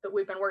project that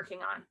we've been working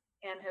on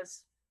and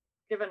has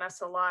given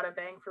us a lot of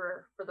bang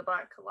for the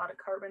buck, a lot of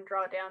carbon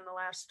drawdown the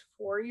last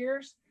 4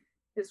 years,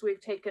 is we've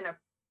taken a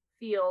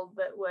field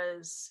that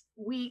was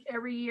wheat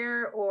every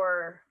year,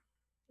 or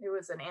it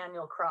was an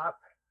annual crop.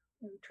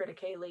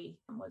 Triticale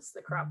was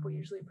the crop we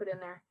usually put in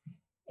there.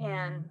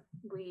 And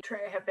we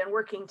have been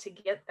working to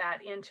get that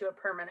into a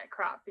permanent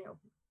crop,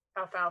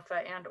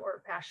 alfalfa and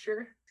or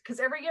pasture. Because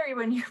every year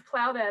when you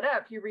plow that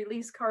up, you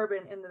release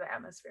carbon into the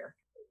atmosphere,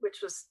 which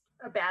was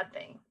a bad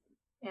thing.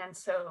 And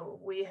so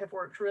we have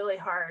worked really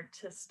hard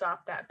to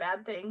stop that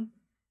bad thing,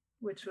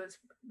 which was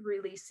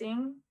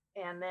releasing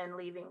and then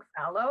leaving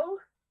fallow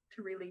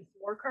to release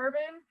more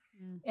carbon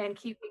and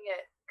keeping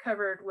it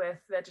covered with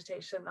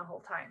vegetation the whole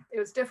time. It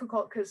was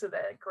difficult because of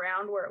the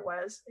ground where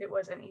it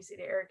wasn't easy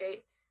to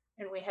irrigate,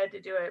 and we had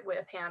to do it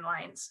with hand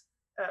lines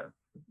a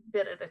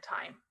bit at a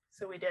time.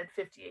 So we did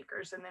 50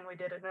 acres, and then we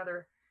did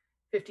another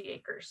 50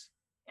 acres,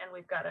 and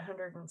we've got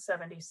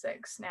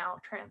 176 now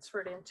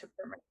transferred into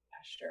permanent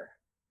pasture.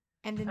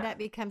 And then that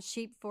becomes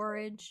sheep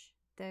forage,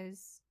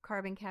 those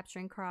carbon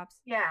capturing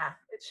crops? Yeah,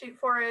 it's sheep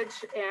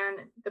forage,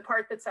 and the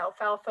part that's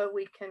alfalfa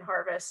we can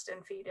harvest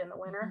and feed in the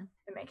winter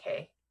and make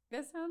hay.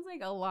 This sounds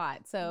like a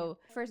lot. So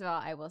first of all,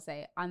 I will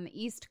say on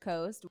the East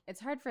Coast, it's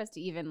hard for us to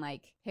even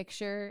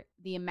picture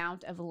the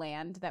amount of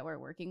land that we're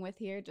working with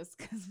here, just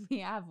because we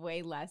have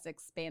way less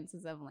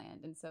expanses of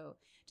land. And so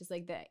just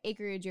the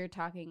acreage you're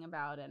talking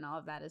about and all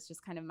of that is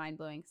just kind of mind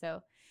blowing.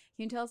 So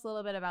can you tell us a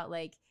little bit about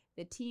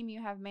the team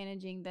you have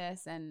managing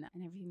this and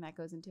everything that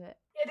goes into it?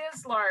 It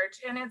is large,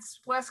 and it's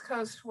West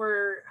Coast.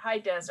 We're high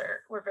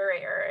desert. We're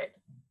very arid.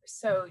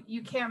 So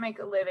you can't make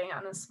a living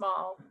on a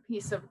small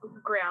piece of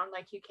ground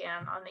like you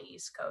can on the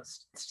East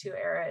Coast. It's too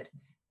arid.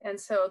 And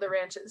so the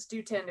ranches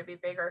do tend to be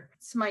bigger.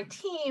 So my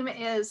team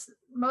is,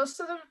 most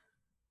of the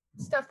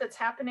stuff that's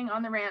happening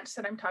on the ranch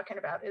that I'm talking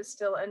about is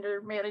still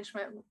under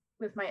management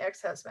with my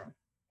ex-husband.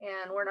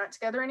 And we're not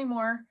together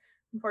anymore.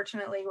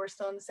 Unfortunately, we're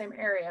still in the same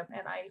area,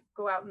 and I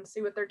go out and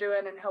see what they're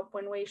doing and help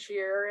when we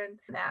shear and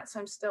that. So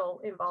I'm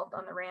still involved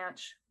on the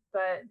ranch.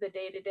 But the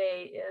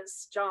day-to-day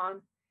is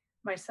John,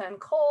 my son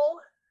Cole,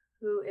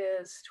 who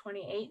is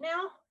 28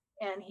 now,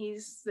 and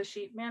he's the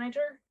sheep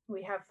manager.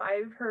 We have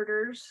 5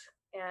 herders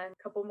and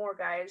a couple more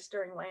guys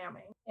during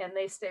lambing, and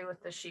they stay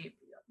with the sheep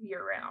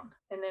year round.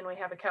 And then we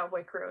have a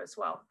cowboy crew as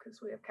well, because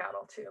we have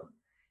cattle too.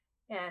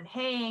 And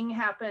haying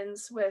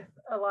happens with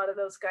a lot of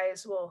those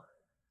guys will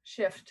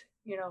shift,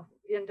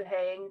 into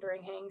haying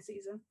during haying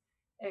season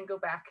and go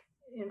back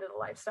into the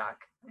livestock.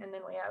 And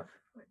then we have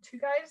 2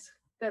 guys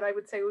that I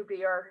would say would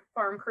be our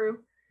farm crew.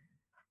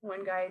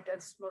 One guy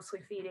does mostly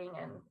feeding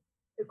and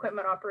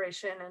equipment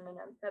operation, and then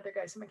another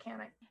guy's a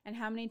mechanic. And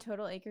how many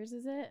total acres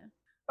is it?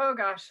 Oh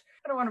gosh,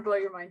 I don't want to blow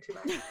your mind too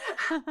much,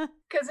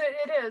 because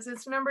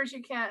it's numbers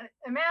you can't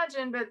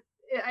imagine, but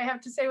I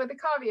have to say with a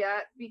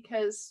caveat,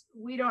 because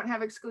we don't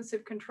have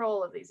exclusive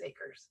control of these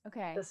acres.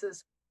 Okay. This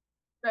is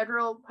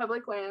federal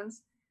public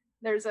lands.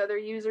 There's other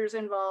users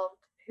involved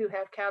who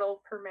have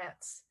cattle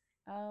permits.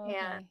 Oh, okay.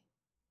 And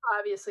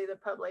obviously the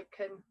public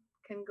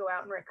can go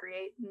out and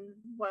recreate and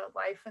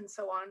wildlife and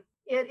so on.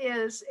 It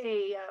is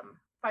a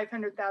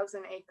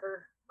 500,000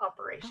 acre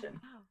operation.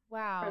 Oh,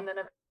 wow. From the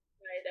Nevada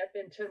side up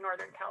into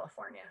Northern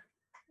California.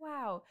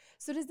 Wow.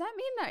 So does that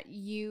mean that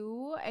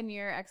you and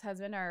your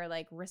ex-husband are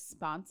like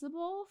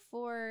responsible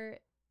for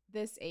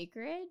this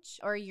acreage,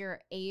 or you're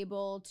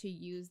able to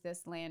use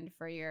this land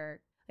for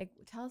your, like,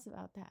 tell us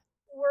about that.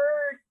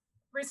 We're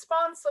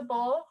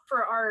responsible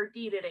for our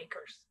deeded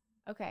acres.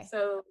 Okay.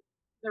 So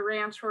the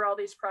ranch where all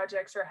these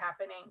projects are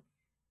happening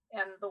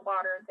and the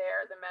water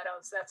there, the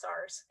meadows, that's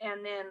ours.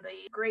 And then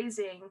the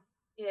grazing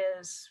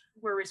is,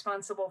 we're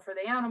responsible for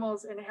the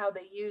animals and how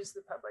they use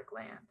the public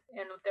land.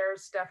 And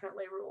there's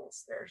definitely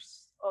rules.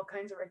 There's all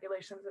kinds of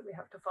regulations that we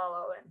have to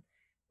follow, and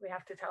we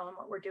have to tell them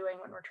what we're doing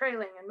when we're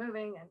trailing and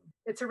moving. And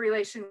it's a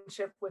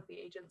relationship with the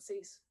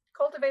agencies,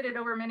 cultivated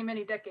over many,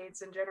 many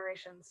decades and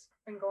generations,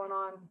 been going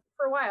on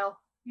for a while,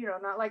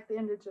 not like the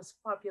indigenous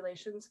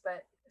populations,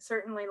 but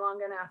certainly long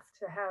enough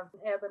to have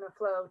an ebb and a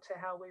flow to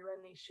how we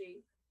run these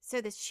sheep. So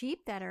the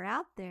sheep that are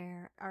out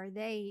there, are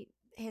they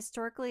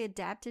historically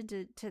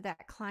adapted to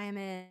that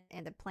climate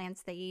and the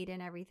plants they eat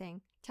and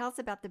everything? Tell us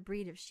about the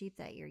breed of sheep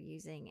that you're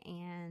using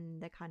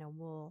and the kind of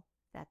wool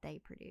that they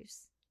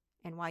produce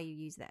and why you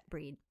use that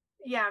breed.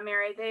 Yeah,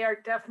 Mary, they are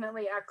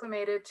definitely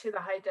acclimated to the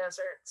high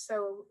desert.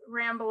 So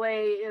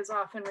Rambouillet is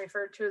often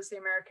referred to as the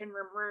American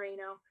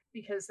Merino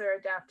because they're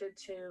adapted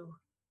to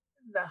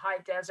the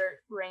high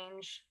desert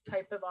range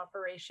type of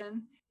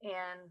operation.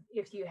 And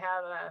if you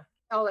have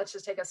let's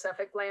just take a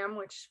Suffolk lamb,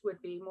 which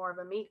would be more of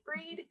a meat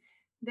breed,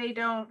 they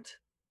don't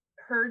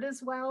herd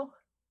as well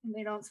and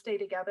they don't stay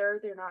together.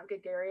 They're not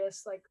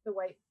gregarious like the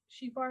white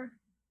sheep are,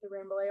 the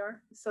Rambouillet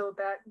are. So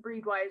that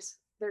breed wise,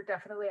 they're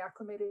definitely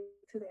acclimated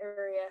to the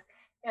area.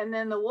 And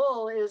then the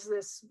wool is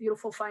this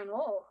beautiful fine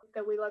wool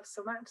that we love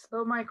so much.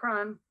 Low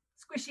micron,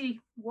 squishy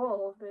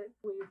wool that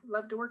we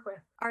love to work with.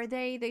 Are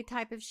they the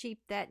type of sheep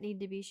that need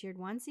to be sheared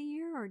once a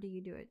year, or do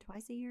you do it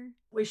twice a year?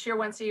 We shear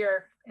once a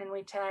year and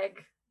we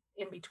tag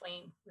in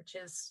between, which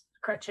is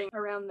crutching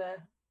around the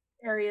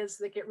areas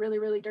that get really,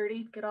 really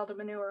dirty, get all the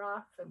manure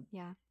off. And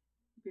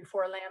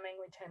before lambing,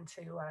 we tend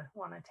to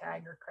want to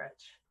tag or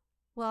crutch.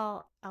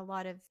 Well, a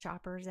lot of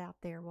shoppers out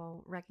there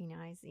will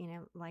recognize,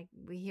 like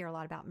we hear a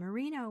lot about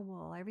merino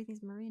wool.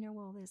 Everything's merino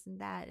wool, this and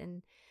that.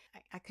 And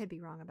I could be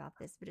wrong about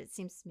this, but it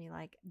seems to me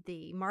like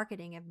the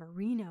marketing of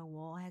merino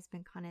wool has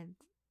been kind of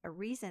a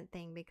recent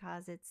thing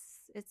because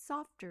it's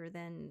softer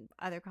than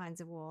other kinds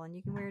of wool and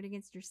you can wear it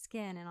against your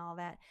skin and all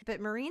that. But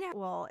merino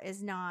wool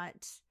is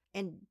not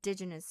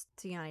indigenous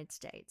to the United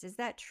States. Is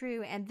that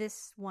true? And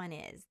this one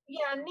is?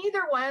 Yeah,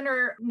 neither one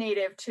are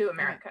native to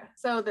America. Okay.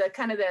 So the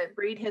kind of the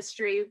breed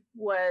history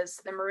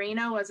was the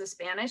merino was a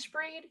Spanish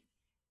breed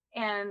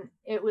and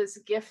it was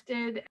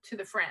gifted to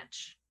the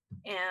French.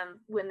 And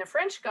when the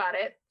French got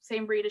it,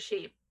 same breed of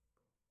sheep,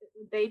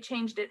 they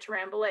changed it to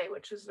Rambouillet,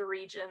 which is the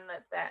region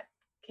that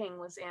king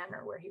was in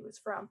or where he was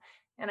from.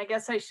 And I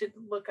guess I should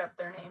look up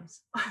their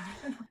names,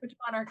 which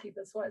monarchy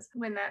this was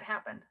when that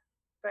happened.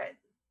 But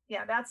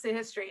yeah, that's the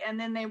history. And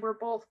then they were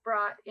both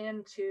brought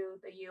into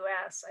the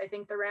U.S. I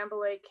think the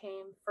Rambouillet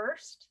came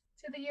first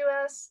to the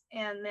U.S.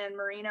 and then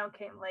merino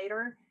came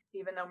later,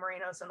 even though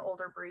merino is an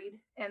older breed.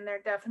 And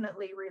they're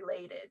definitely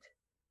related.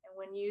 And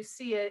when you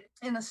see it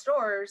in the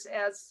stores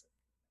as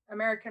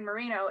American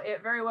merino,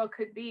 it very well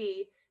could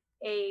be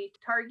a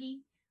Targhee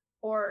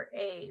or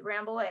a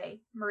Rambouillet.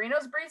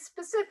 Merino's breed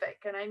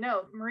specific, and I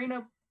know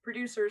merino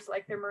producers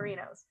like their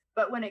merinos.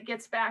 But when it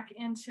gets back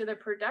into the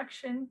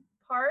production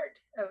part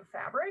of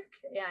fabric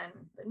and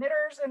the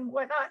knitters and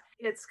whatnot.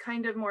 It's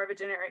kind of more of a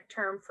generic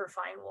term for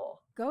fine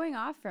wool. Going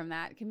off from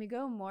that, can we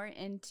go more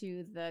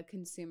into the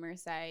consumer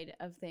side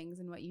of things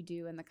and what you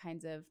do and the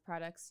kinds of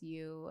products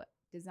you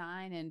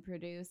design and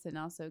produce and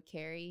also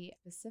carry?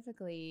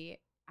 Specifically,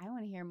 I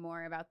want to hear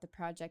more about the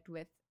project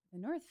with the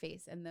North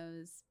Face and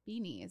those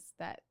beanies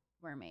that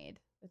were made.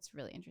 That's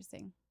really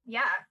interesting.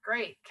 Yeah,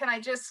 great. Can I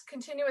just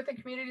continue with the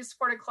community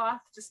supported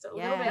cloth just a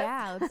little bit?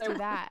 Yeah, let's do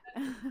that.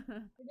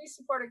 Community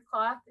supported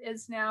cloth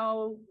is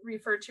now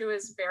referred to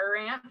as Bear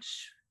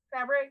Ranch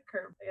fabric,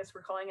 or I guess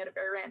we're calling it a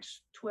Bear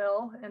Ranch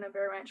twill and a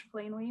Bear Ranch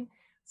plain weave.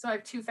 So I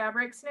have two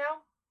fabrics now,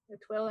 a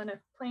twill and a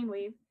plain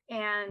weave,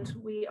 and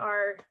we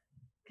are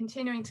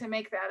continuing to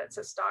make that. It's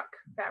a stock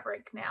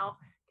fabric now.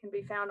 Can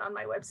be found on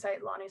my website,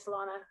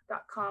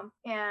 lanislana.com.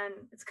 And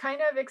it's kind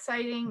of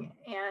exciting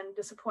and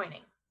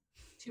disappointing,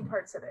 two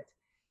parts of it,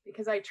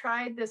 because I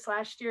tried this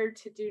last year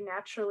to do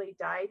naturally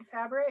dyed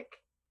fabric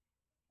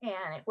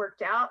and it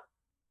worked out.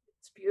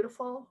 It's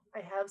beautiful. I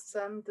have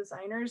some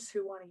designers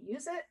who want to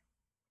use it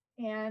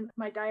and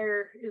my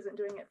dyer isn't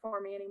doing it for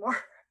me anymore.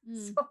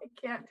 So I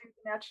can't do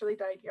naturally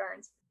dyed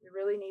yarns. We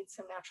really need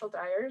some natural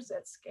dyers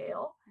at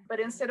scale. But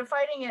instead of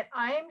fighting it,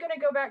 I am going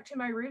to go back to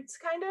my roots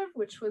kind of,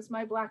 which was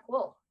my black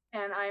wool.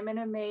 And I'm going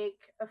to make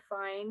a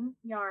fine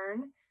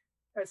yarn,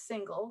 a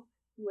single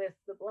with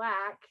the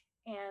black,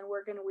 and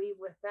we're going to weave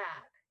with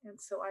that.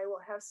 And so I will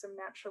have some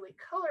naturally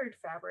colored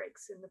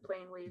fabrics in the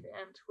plain weave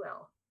and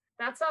twill.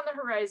 That's on the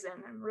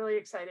horizon. I'm really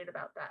excited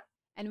about that.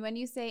 And when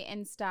you say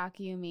in stock,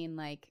 you mean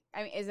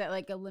is it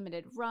like a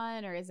limited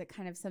run or is it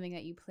kind of something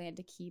that you plan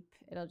to keep?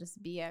 It'll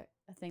just be a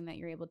thing that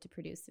you're able to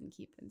produce and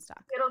keep in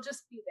stock. It'll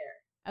just be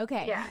there.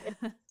 Okay. Yeah.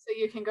 So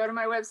you can go to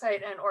my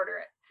website and order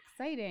it.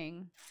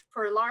 Exciting.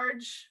 For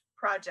large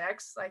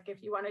projects, like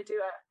if you want to do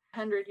a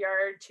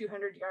 100-yard,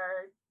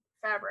 200-yard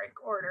fabric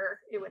order,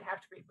 it would have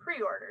to be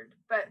pre-ordered.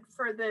 But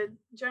for the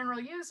general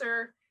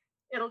user,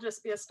 it'll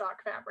just be a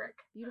stock fabric.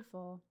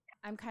 Beautiful.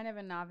 I'm kind of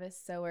a novice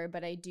sewer,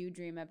 but I do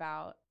dream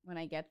about when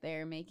I get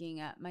there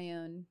making my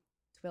own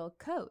twill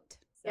coat.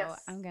 So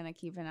yes. I'm going to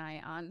keep an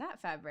eye on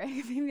that fabric.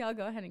 Maybe I'll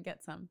go ahead and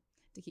get some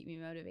to keep me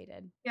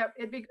motivated. Yep,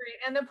 it'd be great.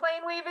 And the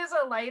plain weave is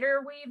a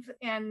lighter weave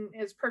and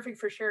is perfect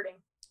for shirting.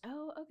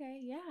 Oh, okay.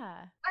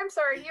 Yeah. I'm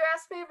sorry. You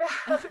asked me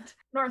about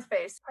North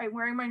Face. I'm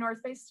wearing my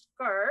North Face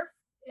scarf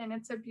and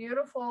it's a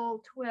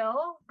beautiful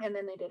twill. And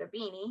then they did a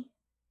beanie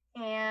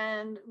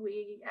and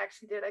we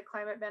actually did a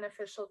climate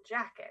beneficial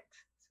jacket.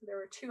 So there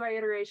were two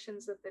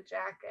iterations of the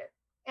jacket.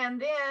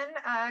 And then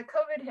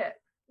COVID hit,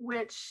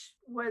 which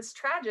was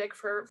tragic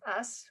for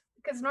us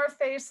because North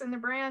Face and the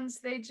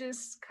brands, they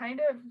just kind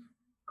of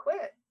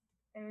quit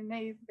and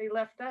they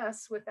left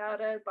us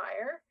without a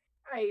buyer.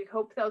 I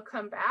hope they'll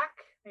come back.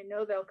 I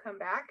know they'll come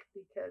back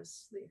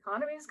because the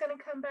economy is going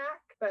to come back,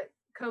 but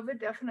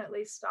COVID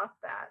definitely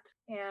stopped that.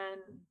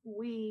 And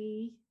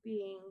we,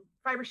 being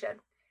Fibershed,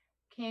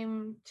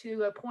 came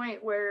to a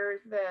point where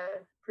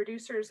the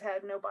producers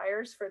had no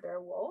buyers for their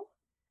wool.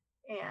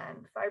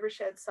 And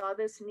Fibershed saw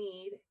this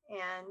need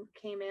and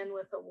came in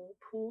with a wool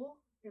pool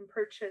and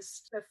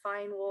purchased the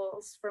fine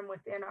wools from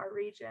within our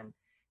region.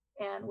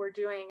 And we're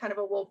doing kind of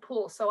a wool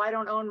pool. So I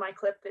don't own my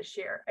clip this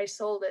year. I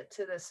sold it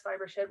to this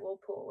Fibershed wool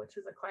pool, which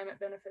is a climate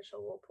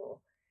beneficial wool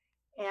pool.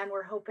 And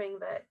we're hoping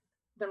that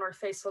the North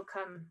Face will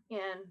come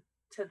in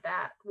to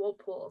that wool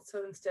pool.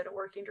 So instead of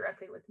working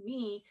directly with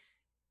me,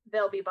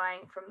 they'll be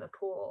buying from the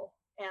pool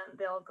and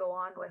they'll go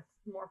on with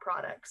more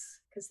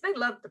products because they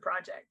loved the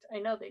project. I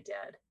know they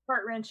did.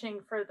 Heart-wrenching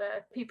for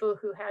the people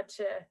who had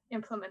to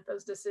implement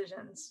those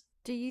decisions.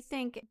 Do you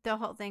think the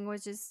whole thing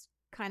was just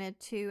kind of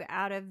too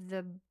out of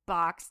the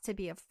box to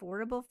be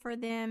affordable for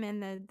them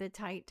in the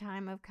tight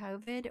time of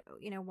COVID?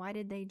 Why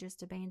did they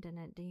just abandon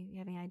it? Do you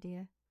have any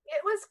idea?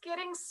 It was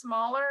getting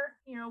smaller.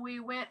 We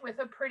went with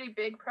a pretty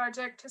big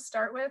project to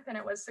start with and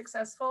it was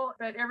successful,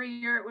 but every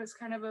year it was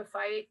kind of a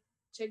fight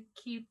to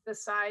keep the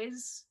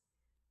size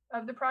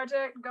of the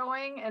project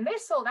going, and they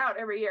sold out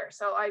every year.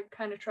 So I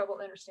kind of trouble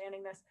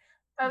understanding this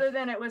other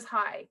than it was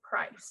high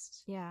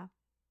priced. Yeah.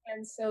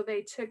 And so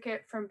they took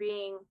it from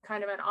being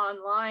kind of an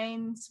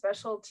online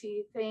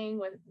specialty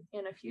thing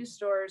in a few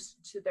stores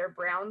to their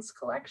Browns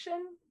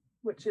collection,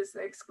 which is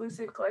the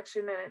exclusive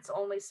collection. And it's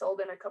only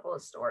sold in a couple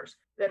of stores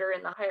that are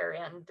in the higher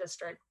end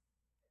district.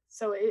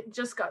 So it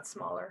just got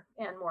smaller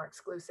and more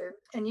exclusive.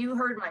 And you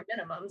heard my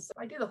minimums.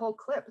 I do the whole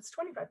clip. It's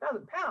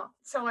 25,000 pounds.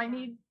 So I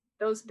need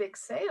those big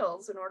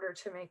sales in order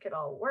to make it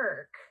all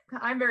work.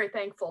 I'm very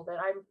thankful that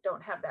I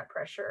don't have that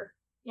pressure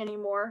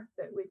anymore,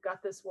 that we've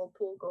got this wool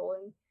pool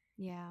going.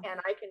 Yeah. And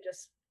I can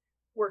just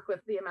work with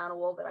the amount of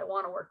wool that I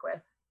want to work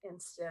with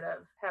instead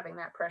of having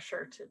that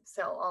pressure to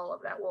sell all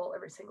of that wool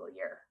every single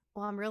year.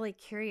 Well, I'm really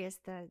curious,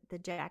 the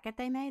jacket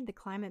they made, the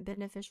climate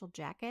beneficial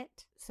jacket.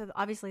 So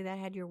obviously that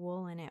had your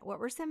wool in it. What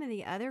were some of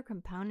the other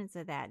components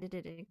of that?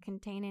 Did it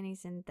contain any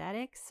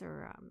synthetics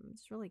or I'm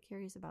just really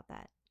curious about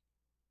that.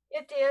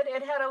 It did.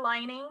 It had a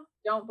lining.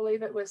 Don't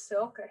believe it was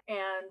silk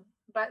and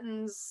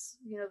buttons,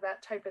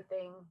 that type of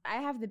thing. I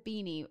have the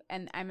beanie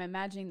and I'm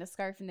imagining the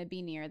scarf and the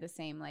beanie are the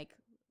same, like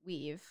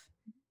weave.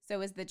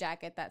 So is the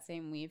jacket that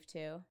same weave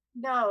too?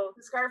 No,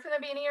 the scarf and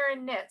the beanie are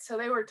in knit. So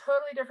they were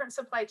totally different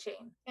supply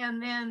chain.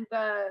 And then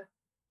the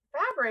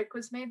fabric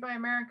was made by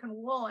American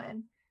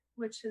Woolen,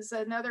 which is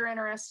another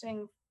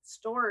interesting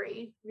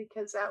story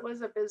because that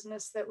was a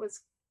business that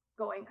was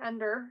going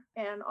under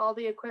and all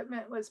the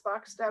equipment was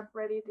boxed up,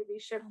 ready to be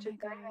shipped to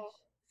China.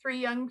 Three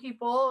young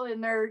people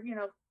in their,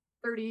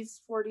 30s,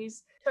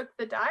 40s took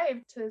the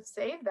dive to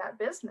save that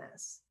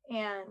business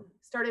and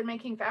started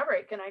making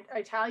fabric and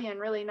Italian,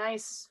 really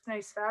nice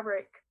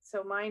fabric.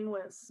 So mine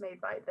was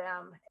made by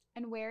them.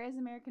 And where is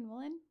American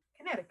Woolen?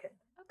 Connecticut.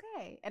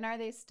 Okay. And are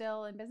they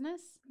still in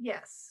business?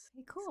 Yes.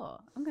 Okay,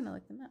 cool. I'm going to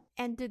look them up.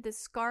 And did the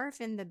scarf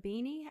and the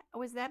beanie,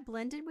 was that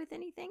blended with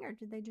anything or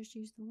did they just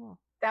use the wool?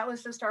 That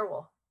was just our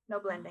wool. No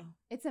blending.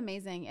 It's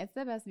amazing. It's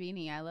the best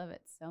beanie. I love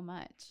it so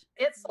much.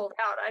 It sold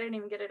out. I didn't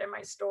even get it in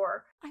my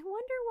store. I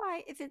wonder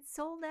why, if it's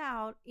sold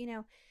out,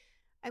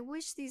 I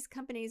wish these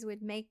companies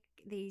would make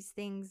these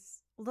things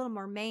a little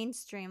more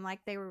mainstream, like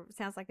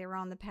sounds like they were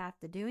on the path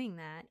to doing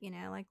that,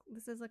 like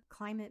this is a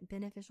climate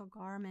beneficial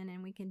garment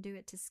and we can do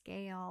it to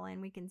scale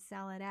and we can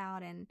sell it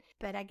out.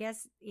 But I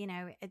guess,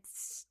 it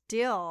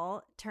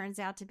still turns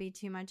out to be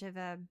too much of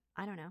a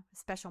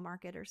special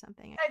market or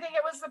something. I think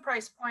it was the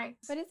price point.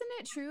 But isn't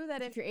it true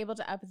that if you're able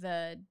to up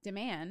the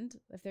demand,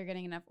 if they're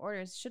getting enough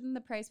orders, shouldn't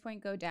the price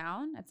point go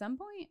down at some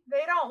point?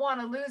 They don't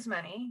want to lose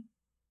money.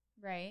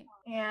 Right.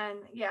 And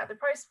yeah, the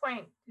price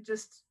point,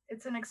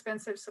 it's an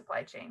expensive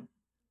supply chain.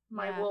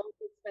 My wool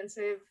is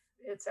expensive.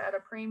 It's at a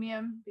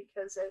premium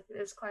because it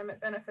is climate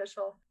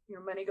beneficial.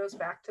 Your money goes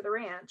back to the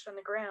ranch on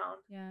the ground.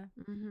 Yeah.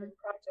 And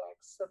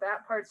projects. So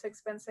that part's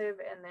expensive.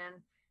 And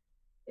then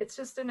it's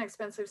just an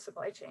expensive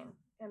supply chain.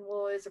 And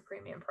wool is a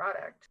premium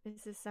product.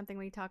 This is something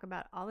we talk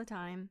about all the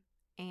time.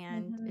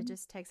 And it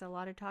just takes a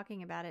lot of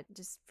talking about it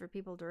just for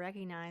people to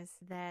recognize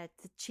that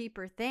the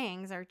cheaper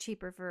things are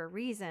cheaper for a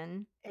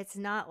reason. It's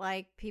not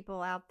like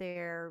people out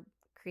there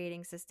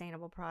creating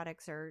sustainable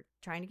products are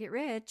trying to get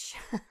rich.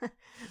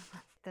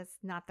 That's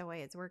not the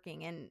way it's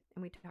working. And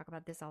we talk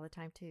about this all the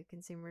time too.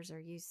 Consumers are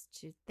used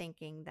to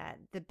thinking that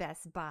the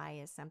best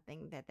buy is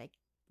something that they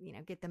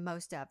get the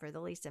most of for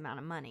the least amount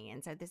of money.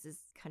 And so this is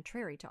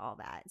contrary to all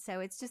that. So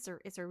it's just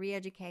it's a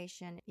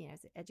re-education,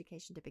 it's an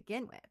education to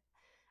begin with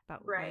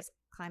about what does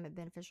climate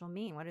beneficial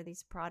mean? What are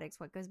these products?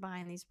 What goes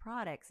behind these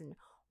products? And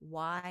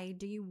why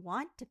do you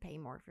want to pay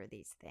more for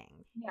these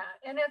things? Yeah.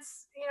 And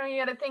it's, you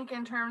got to think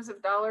in terms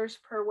of dollars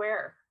per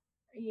wear,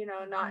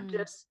 not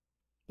just,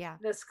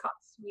 this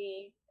costs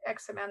me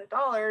X amount of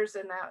dollars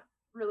and that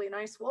really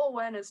nice wool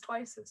one is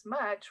twice as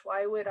much.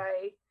 Why would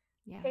I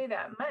pay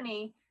that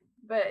money?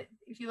 But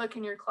if you look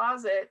in your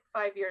closet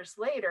 5 years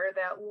later,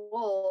 that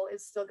wool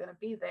is still going to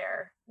be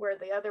there where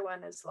the other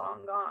one is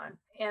long gone.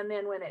 And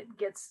then when it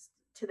gets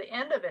to the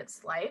end of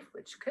its life,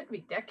 which could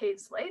be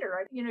decades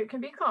later, it can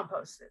be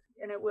composted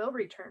and it will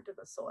return to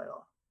the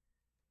soil.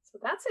 So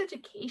that's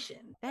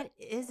education. That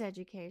is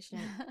education.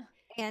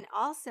 And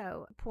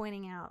also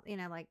pointing out,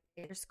 like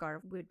your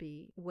scarf would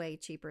be way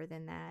cheaper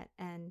than that.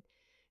 And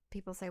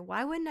people say,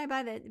 why wouldn't I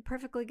buy that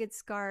perfectly good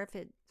scarf?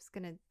 It's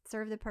going to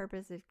serve the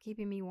purpose of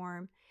keeping me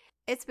warm.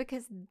 It's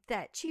because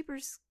that cheaper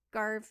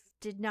scarf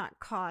did not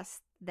cost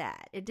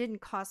that. It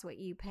didn't cost what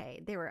you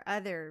paid. There were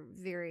other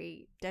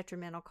very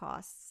detrimental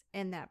costs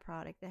in that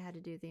product that had to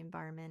do with the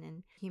environment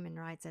and human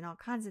rights and all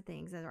kinds of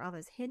things. There are all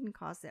those hidden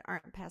costs that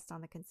aren't passed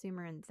on the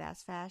consumer in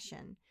fast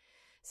fashion.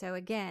 So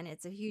again,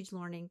 it's a huge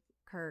learning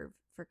curve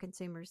for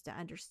consumers to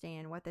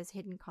understand what those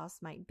hidden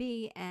costs might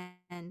be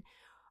and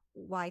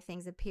why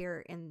things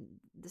appear in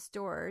the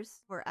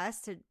stores. For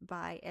us to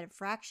buy at a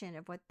fraction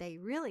of what they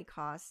really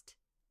cost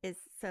is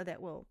so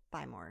that we'll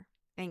buy more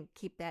and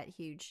keep that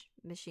huge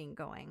machine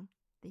going.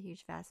 The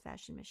huge fast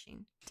fashion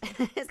machine.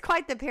 It's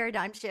quite the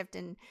paradigm shift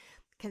in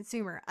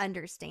consumer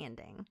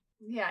understanding.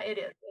 Yeah, it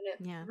is.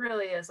 And it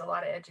really is a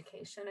lot of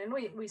education. And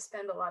we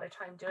spend a lot of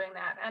time doing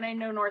that. And I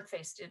know North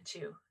Face did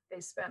too. They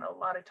spent a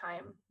lot of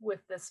time with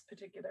this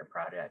particular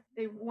project.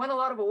 They won a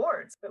lot of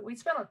awards, but we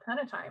spent a ton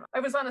of time. I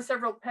was on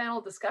several panel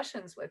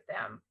discussions with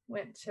them,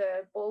 went to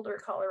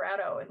Boulder,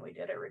 Colorado, and we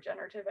did a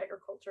regenerative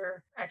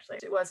agriculture. Actually,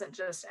 it wasn't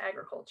just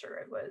agriculture.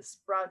 It was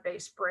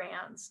broad-based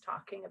brands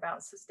talking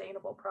about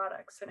sustainable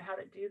products and how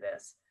to do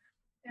this.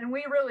 And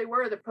we really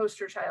were the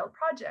poster child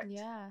project.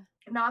 Yeah.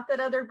 Not that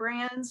other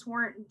brands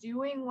weren't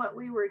doing what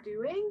we were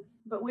doing,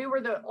 but we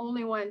were the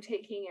only one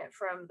taking it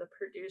from the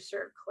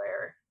producer,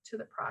 Claire, to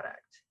the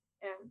product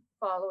and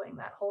following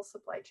that whole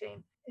supply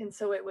chain. And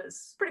so it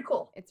was pretty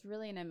cool. It's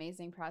really an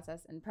amazing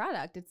process and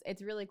product.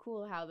 It's really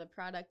cool how the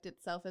product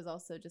itself is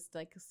also just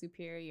like a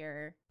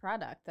superior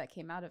product that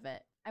came out of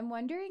it. I'm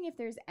wondering if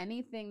there's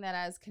anything that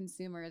as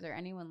consumers or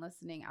anyone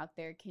listening out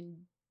there can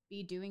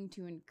be doing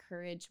to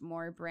encourage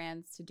more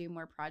brands to do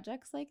more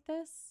projects like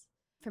this?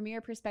 From your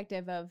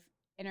perspective of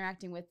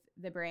interacting with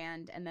the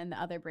brand and then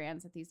the other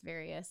brands at these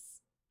various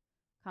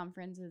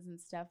conferences and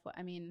stuff.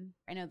 I mean,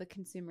 I know the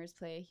consumers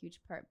play a huge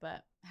part,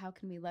 but how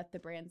can we let the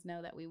brands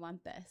know that we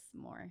want this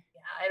more?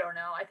 Yeah, I don't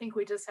know. I think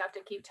we just have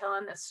to keep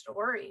telling this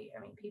story.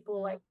 I mean,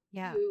 people like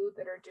you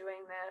that are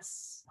doing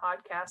this,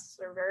 podcasts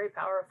are very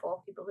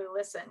powerful. People who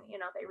listen,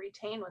 they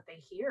retain what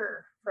they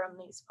hear from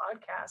these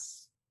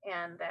podcasts.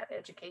 And that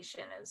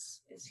education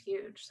is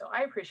huge. So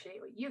I appreciate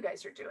what you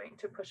guys are doing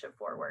to push it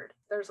forward.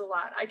 There's a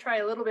lot. I try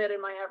a little bit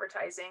in my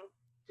advertising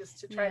just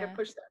to try to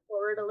push that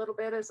forward a little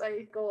bit as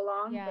I go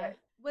along. Yeah. But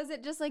was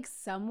it just like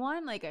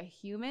someone, like a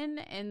human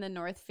in the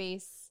North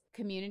Face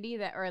community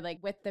that, or like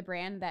with the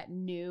brand that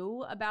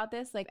knew about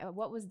this? Like,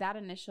 what was that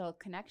initial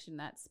connection,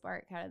 that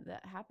spark? How did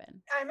that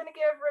happen? I'm going to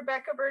give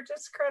Rebecca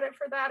Burgess credit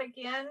for that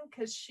again,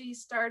 because she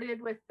started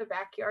with the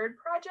Backyard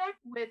Project,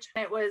 which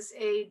it was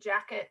a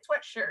jacket,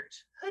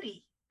 sweatshirt,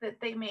 hoodie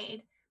that they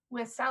made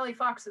with Sally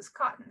Fox's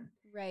cotton.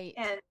 Right.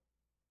 And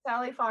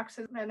Sally Fox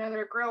is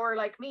another grower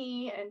like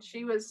me, and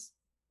she was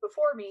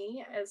before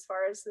me as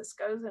far as this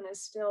goes, and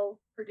is still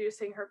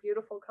producing her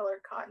beautiful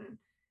colored cotton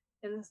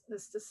in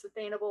this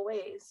sustainable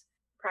ways,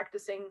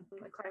 practicing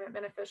the climate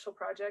beneficial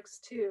projects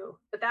too.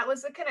 But that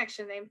was the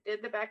connection. They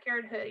did the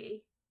Backyard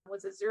hoodie. It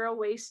was a zero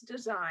waste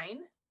design.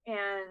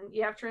 And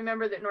you have to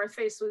remember that North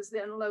Face was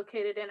then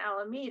located in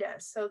Alameda.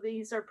 So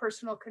these are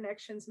personal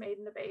connections made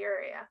in the Bay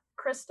Area.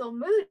 Crystal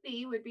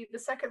Moody would be the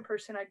second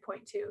person I'd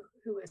point to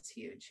who is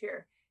huge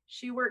here.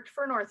 She worked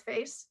for North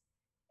Face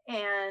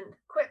and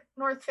quit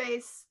North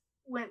Face,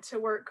 went to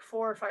work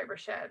for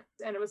Fibershed.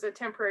 And it was a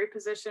temporary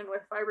position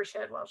with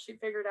Fibershed while she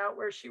figured out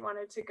where she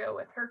wanted to go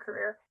with her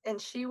career.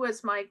 And she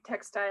was my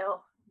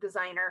textile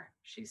designer.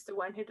 She's the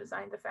one who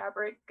designed the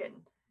fabric and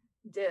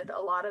did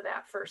a lot of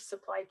that first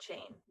supply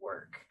chain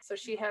work. So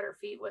she had her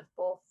feet with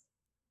both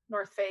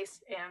North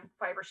Face and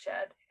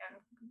Fibershed and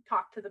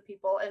talked to the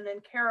people. And then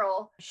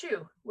Carol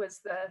Shue was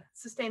the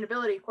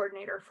sustainability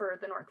coordinator for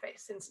the North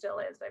Face, and still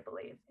is, I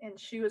believe. And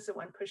she was the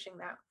one pushing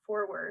that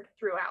forward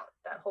throughout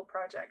that whole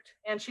project.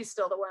 And she's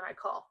still the one I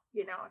call,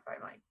 if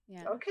I'm like,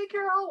 okay,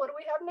 Carol, what do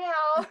we have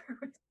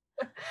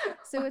now?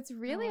 So it's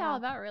really all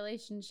about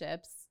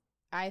relationships.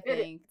 I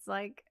think it's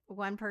like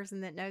one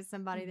person that knows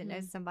somebody that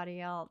knows somebody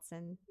else.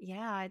 And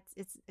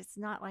it's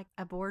not like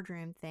a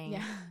boardroom thing.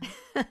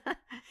 Yeah.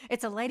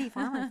 It's a lady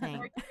farmer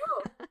thing.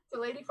 It's a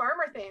lady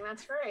farmer thing.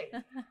 That's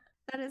right.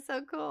 That is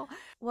so cool.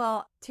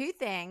 Well, two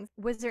things.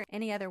 Was there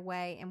any other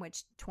way in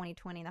which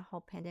 2020, the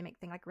whole pandemic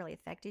thing, like really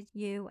affected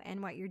you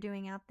and what you're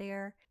doing out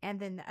there? And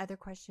then the other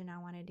question I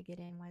wanted to get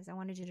in was I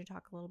wanted you to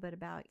talk a little bit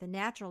about the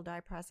natural dye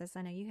process.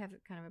 I know you have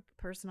kind of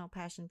a personal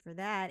passion for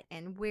that.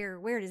 And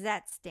where does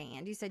that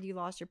stand? You said you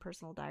lost your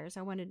personal dyer, so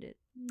I wanted to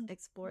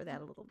explore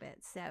that a little bit.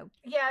 So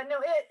yeah, no,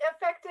 it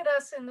affected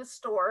us in the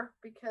store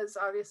because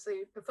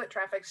obviously the foot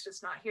traffic's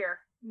just not here.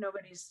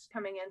 Nobody's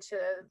coming into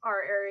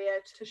our area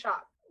to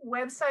shop.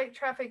 Website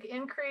traffic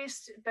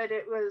increased, but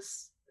it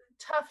was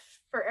tough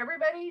for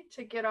everybody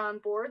to get on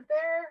board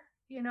there.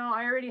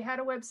 I already had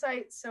a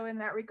website, so in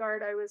that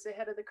regard, I was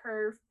ahead of the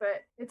curve,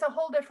 but it's a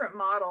whole different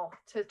model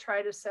to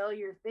try to sell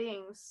your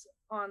things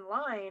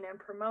online and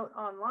promote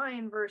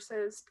online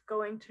versus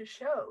going to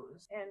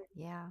shows and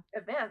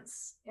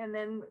events. And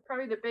then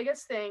probably the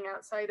biggest thing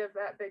outside of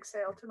that big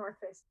sale to North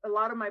Face, a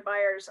lot of my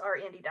buyers are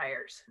indie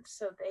dyers.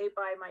 So they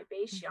buy my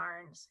base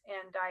yarns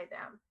and dye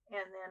them.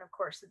 And then of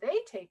course they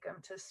take them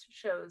to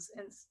shows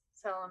and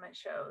sell them at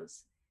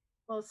shows.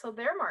 Well, so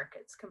their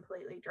market's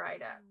completely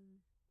dried up.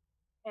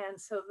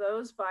 And so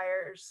those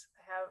buyers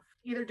have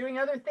either doing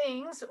other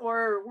things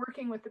or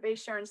working with the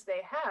base yarns they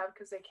have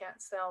because they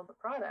can't sell the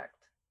product.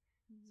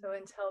 So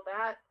until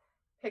that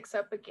picks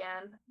up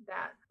again,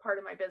 that part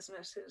of my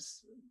business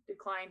has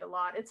declined a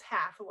lot. It's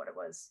half of what it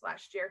was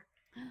last year.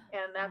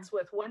 And that's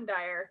with one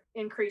dyer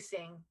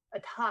increasing a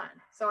ton.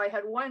 So I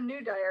had one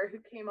new dyer who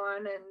came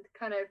on and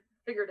kind of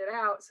figured it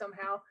out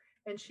somehow.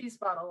 And she's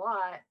bought a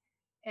lot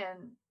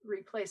and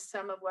replaced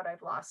some of what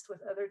I've lost with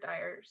other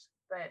dyers.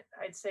 But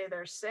I'd say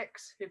there's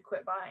 6 who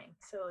quit buying.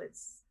 So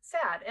it's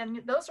sad.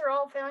 And those are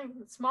all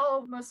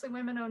small, mostly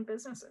women-owned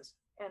businesses.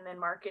 And then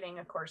marketing,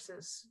 of course,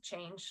 has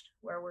changed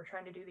where we're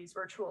trying to do these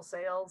virtual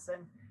sales.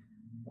 And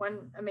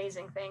one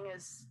amazing thing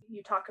is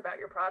you talk about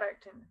your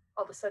product and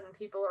all of a sudden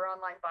people are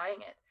online buying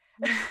it.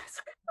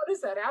 So how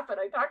does that happen?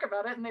 I talk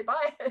about it and they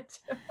buy it.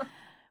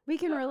 We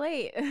can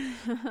relate.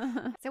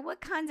 So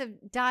what kinds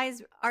of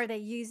dyes are they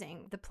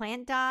using? The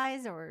plant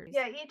dyes or?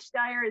 Yeah, each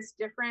dyer is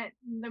different.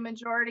 The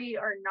majority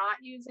are not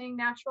using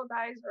natural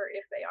dyes, or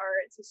if they are,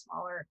 it's a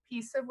smaller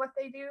piece of what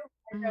they do.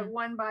 I have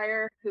one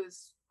buyer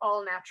who's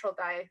all natural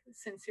dye,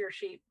 Sincere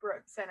Sheep,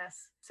 Brooke sent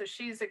us. So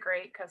she's a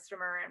great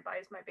customer and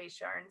buys my base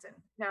yarns and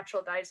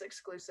natural dyes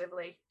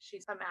exclusively.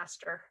 She's a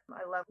master.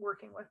 I love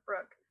working with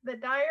Brooke. The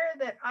dyer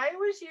that I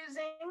was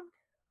using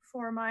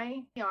for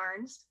my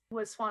yarns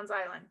was Swans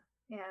Island.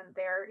 And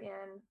they're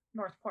in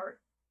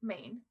Northport,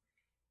 Maine.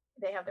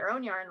 They have their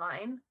own yarn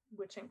line,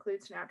 which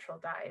includes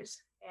natural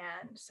dyes.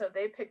 And so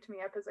they picked me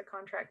up as a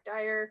contract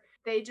dyer.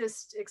 They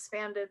just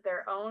expanded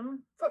their own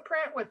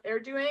footprint, what they're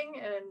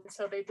doing. And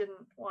so they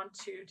didn't want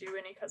to do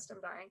any custom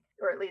dyeing,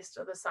 or at least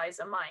of the size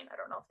of mine. I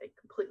don't know if they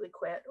completely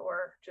quit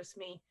or just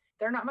me.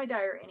 They're not my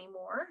dyer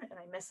anymore, and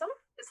I miss them.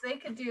 So they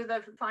could do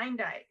the fine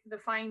dye, the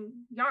fine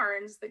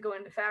yarns that go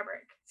into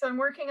fabric. So I'm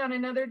working on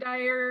another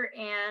dyer,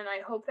 and I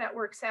hope that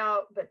works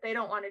out, but they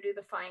don't want to do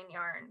the fine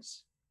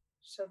yarns.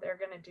 So they're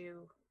going to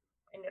do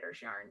a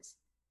knitter's yarns,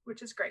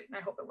 which is great, and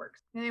I hope it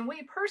works. And then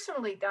we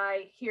personally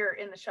dye here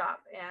in the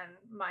shop, and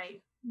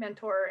my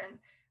mentor and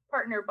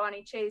partner,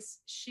 Bonnie Chase,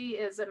 she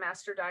is a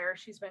master dyer.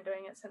 She's been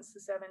doing it since the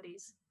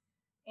 70s,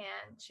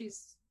 and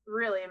she's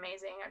really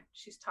amazing.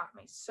 She's taught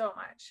me so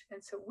much.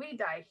 And so we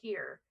dye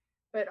here,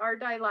 but our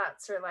dye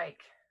lots are like,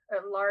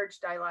 a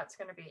large dye lot's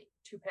going to be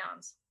 2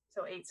 pounds,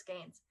 so 8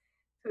 skeins.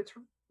 So it's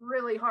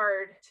really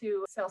hard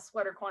to sell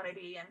sweater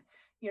quantity and,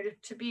 you know,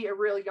 to be a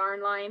real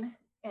yarn line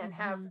and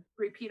have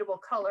repeatable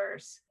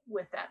colors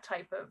with that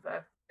type of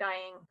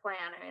dyeing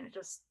plan. I mean, it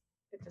just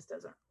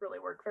doesn't really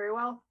work very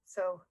well.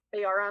 So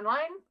they are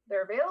online,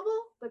 they're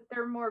available, but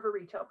they're more of a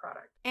retail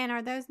product. And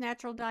are those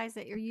natural dyes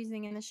that you're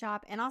using in the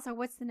shop? And also,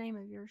 what's the name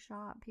of your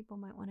shop? People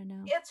might want to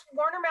know. It's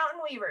Warner Mountain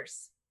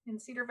Weavers in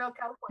Cedarville,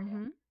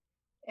 California.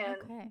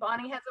 And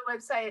Bonnie has a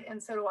website,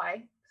 and so do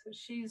I. So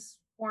she's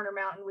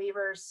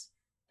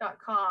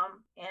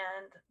WarnerMountainWeavers.com,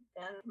 and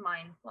then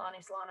mine,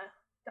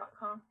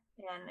 Lani'sLana.com.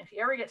 And if you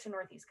ever get to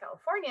Northeast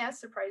California,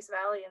 Surprise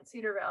Valley and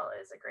Cedarville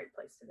is a great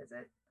place to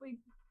visit. We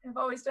have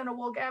always done a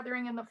wool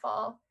gathering in the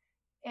fall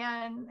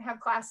and have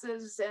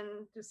classes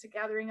and just a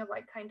gathering of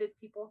like-minded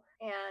people.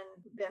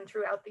 And then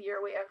throughout the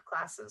year, we have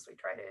classes. We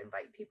try to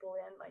invite people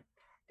in, like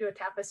do a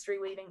tapestry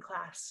weaving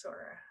class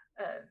or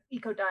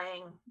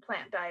eco-dyeing,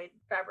 plant-dyed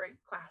fabric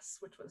class,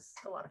 which was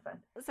a lot of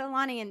fun. So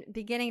Lani, in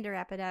beginning to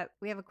wrap it up,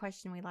 we have a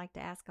question we like to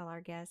ask all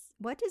our guests.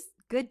 What does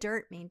good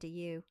dirt mean to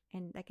you?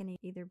 And that can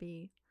either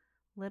be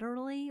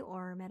literally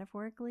or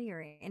metaphorically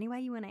or any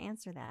way you want to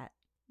answer that.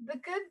 The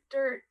good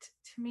dirt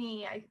to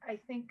me, I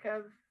think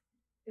of,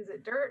 is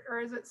it dirt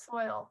or is it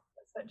soil?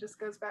 That just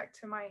goes back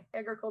to my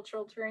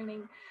agricultural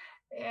training.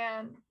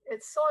 And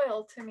it's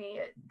soil to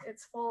me.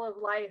 It's full of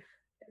life.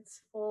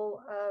 It's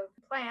full of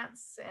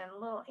plants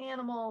and little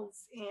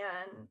animals,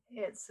 and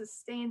it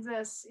sustains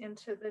us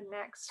into the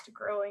next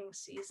growing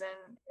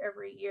season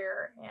every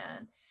year.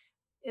 And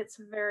it's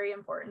very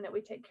important that we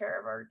take care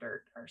of our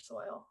dirt, our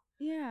soil.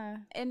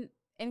 Yeah. And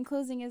in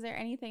closing, is there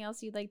anything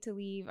else you'd like to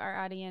leave our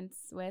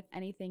audience with?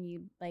 Anything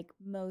you'd like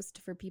most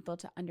for people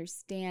to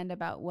understand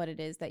about what it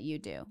is that you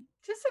do?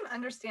 Just some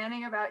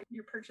understanding about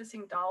your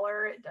purchasing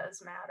dollar. It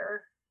does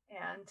matter,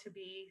 and to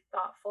be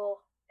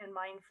thoughtful and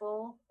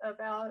mindful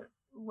about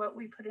what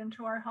we put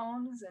into our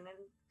homes, and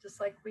just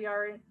like we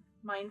are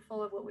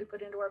mindful of what we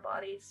put into our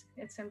bodies.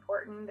 It's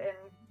important, and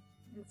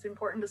it's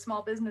important to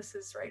small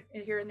businesses right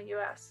here in the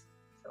US.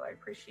 So I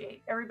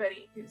appreciate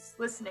everybody who's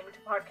listening to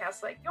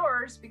podcasts like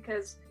yours,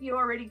 because you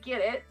already get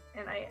it,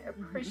 and I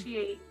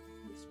appreciate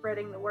you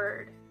spreading the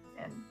word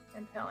and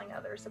telling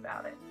others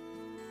about it.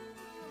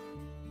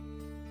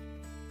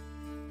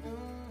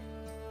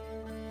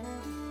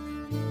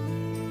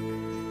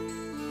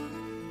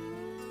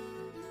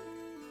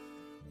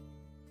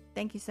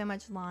 Thank you so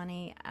much,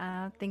 Lani.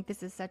 I think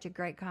this is such a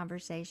great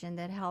conversation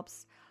that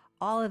helps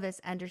all of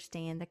us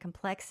understand the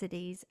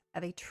complexities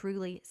of a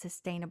truly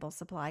sustainable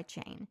supply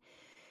chain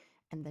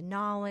and the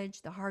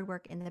knowledge, the hard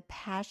work, and the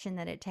passion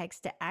that it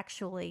takes to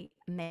actually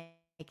make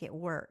it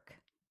work.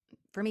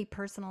 For me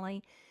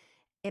personally,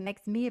 it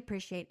makes me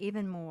appreciate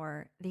even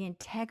more the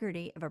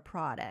integrity of a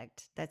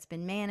product that's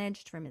been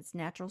managed from its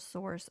natural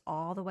source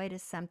all the way to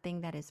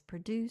something that is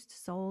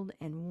produced, sold,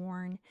 and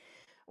worn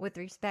with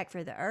respect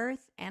for the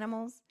earth,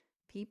 animals,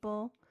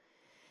 people,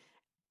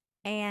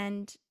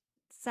 and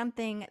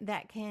something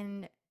that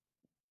can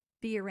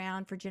be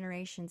around for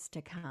generations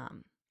to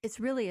come. It's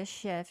really a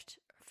shift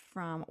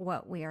from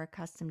what we are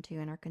accustomed to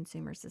in our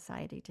consumer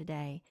society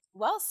today.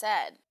 Well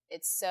said.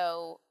 It's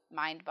so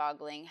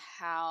mind-boggling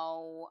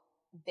how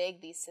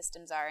big these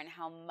systems are and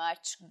how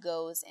much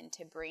goes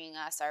into bringing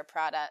us our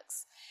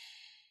products.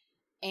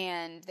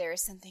 And there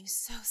is something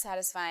so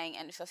satisfying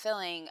and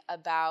fulfilling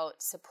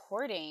about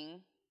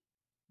supporting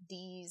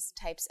these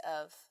types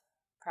of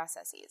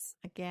processes.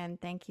 Again,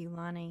 thank you,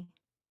 Lani.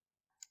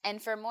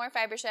 And for more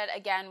Fibershed,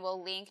 again,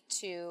 we'll link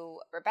to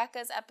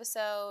Rebecca's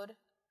episode.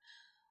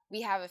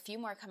 We have a few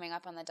more coming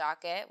up on the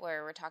docket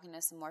where we're talking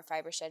to some more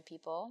Fibershed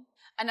people.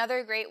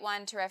 Another great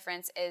one to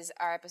reference is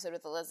our episode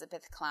with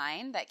Elizabeth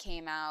Klein that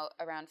came out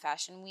around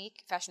Fashion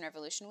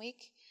Revolution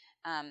Week.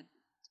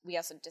 We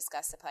also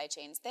discussed supply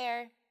chains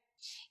there.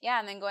 Yeah,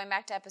 and then going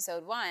back to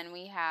episode 1,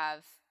 we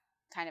have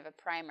kind of a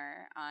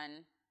primer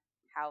on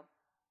how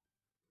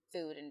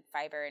food and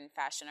fiber and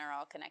fashion are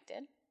all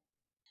connected.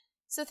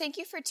 So thank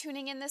you for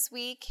tuning in this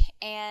week.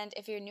 And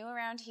if you're new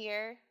around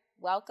here,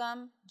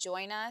 welcome.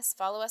 Join us.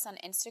 Follow us on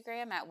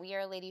Instagram at We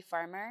Are Lady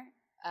Farmer.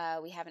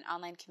 We have an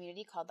online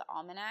community called The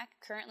Almanac.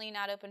 Currently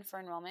not open for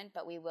enrollment,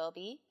 but we will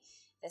be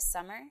this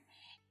summer.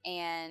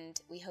 And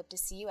we hope to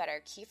see you at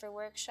our Kefir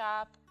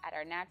workshop, at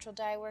our natural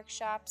dye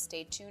workshop.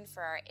 Stay tuned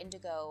for our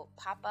indigo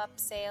pop-up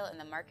sale in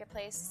the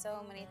marketplace.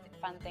 So many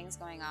fun things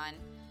going on.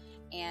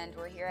 And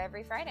we're here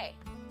every Friday.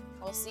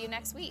 We'll see you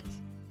next week.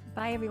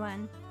 Bye,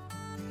 everyone.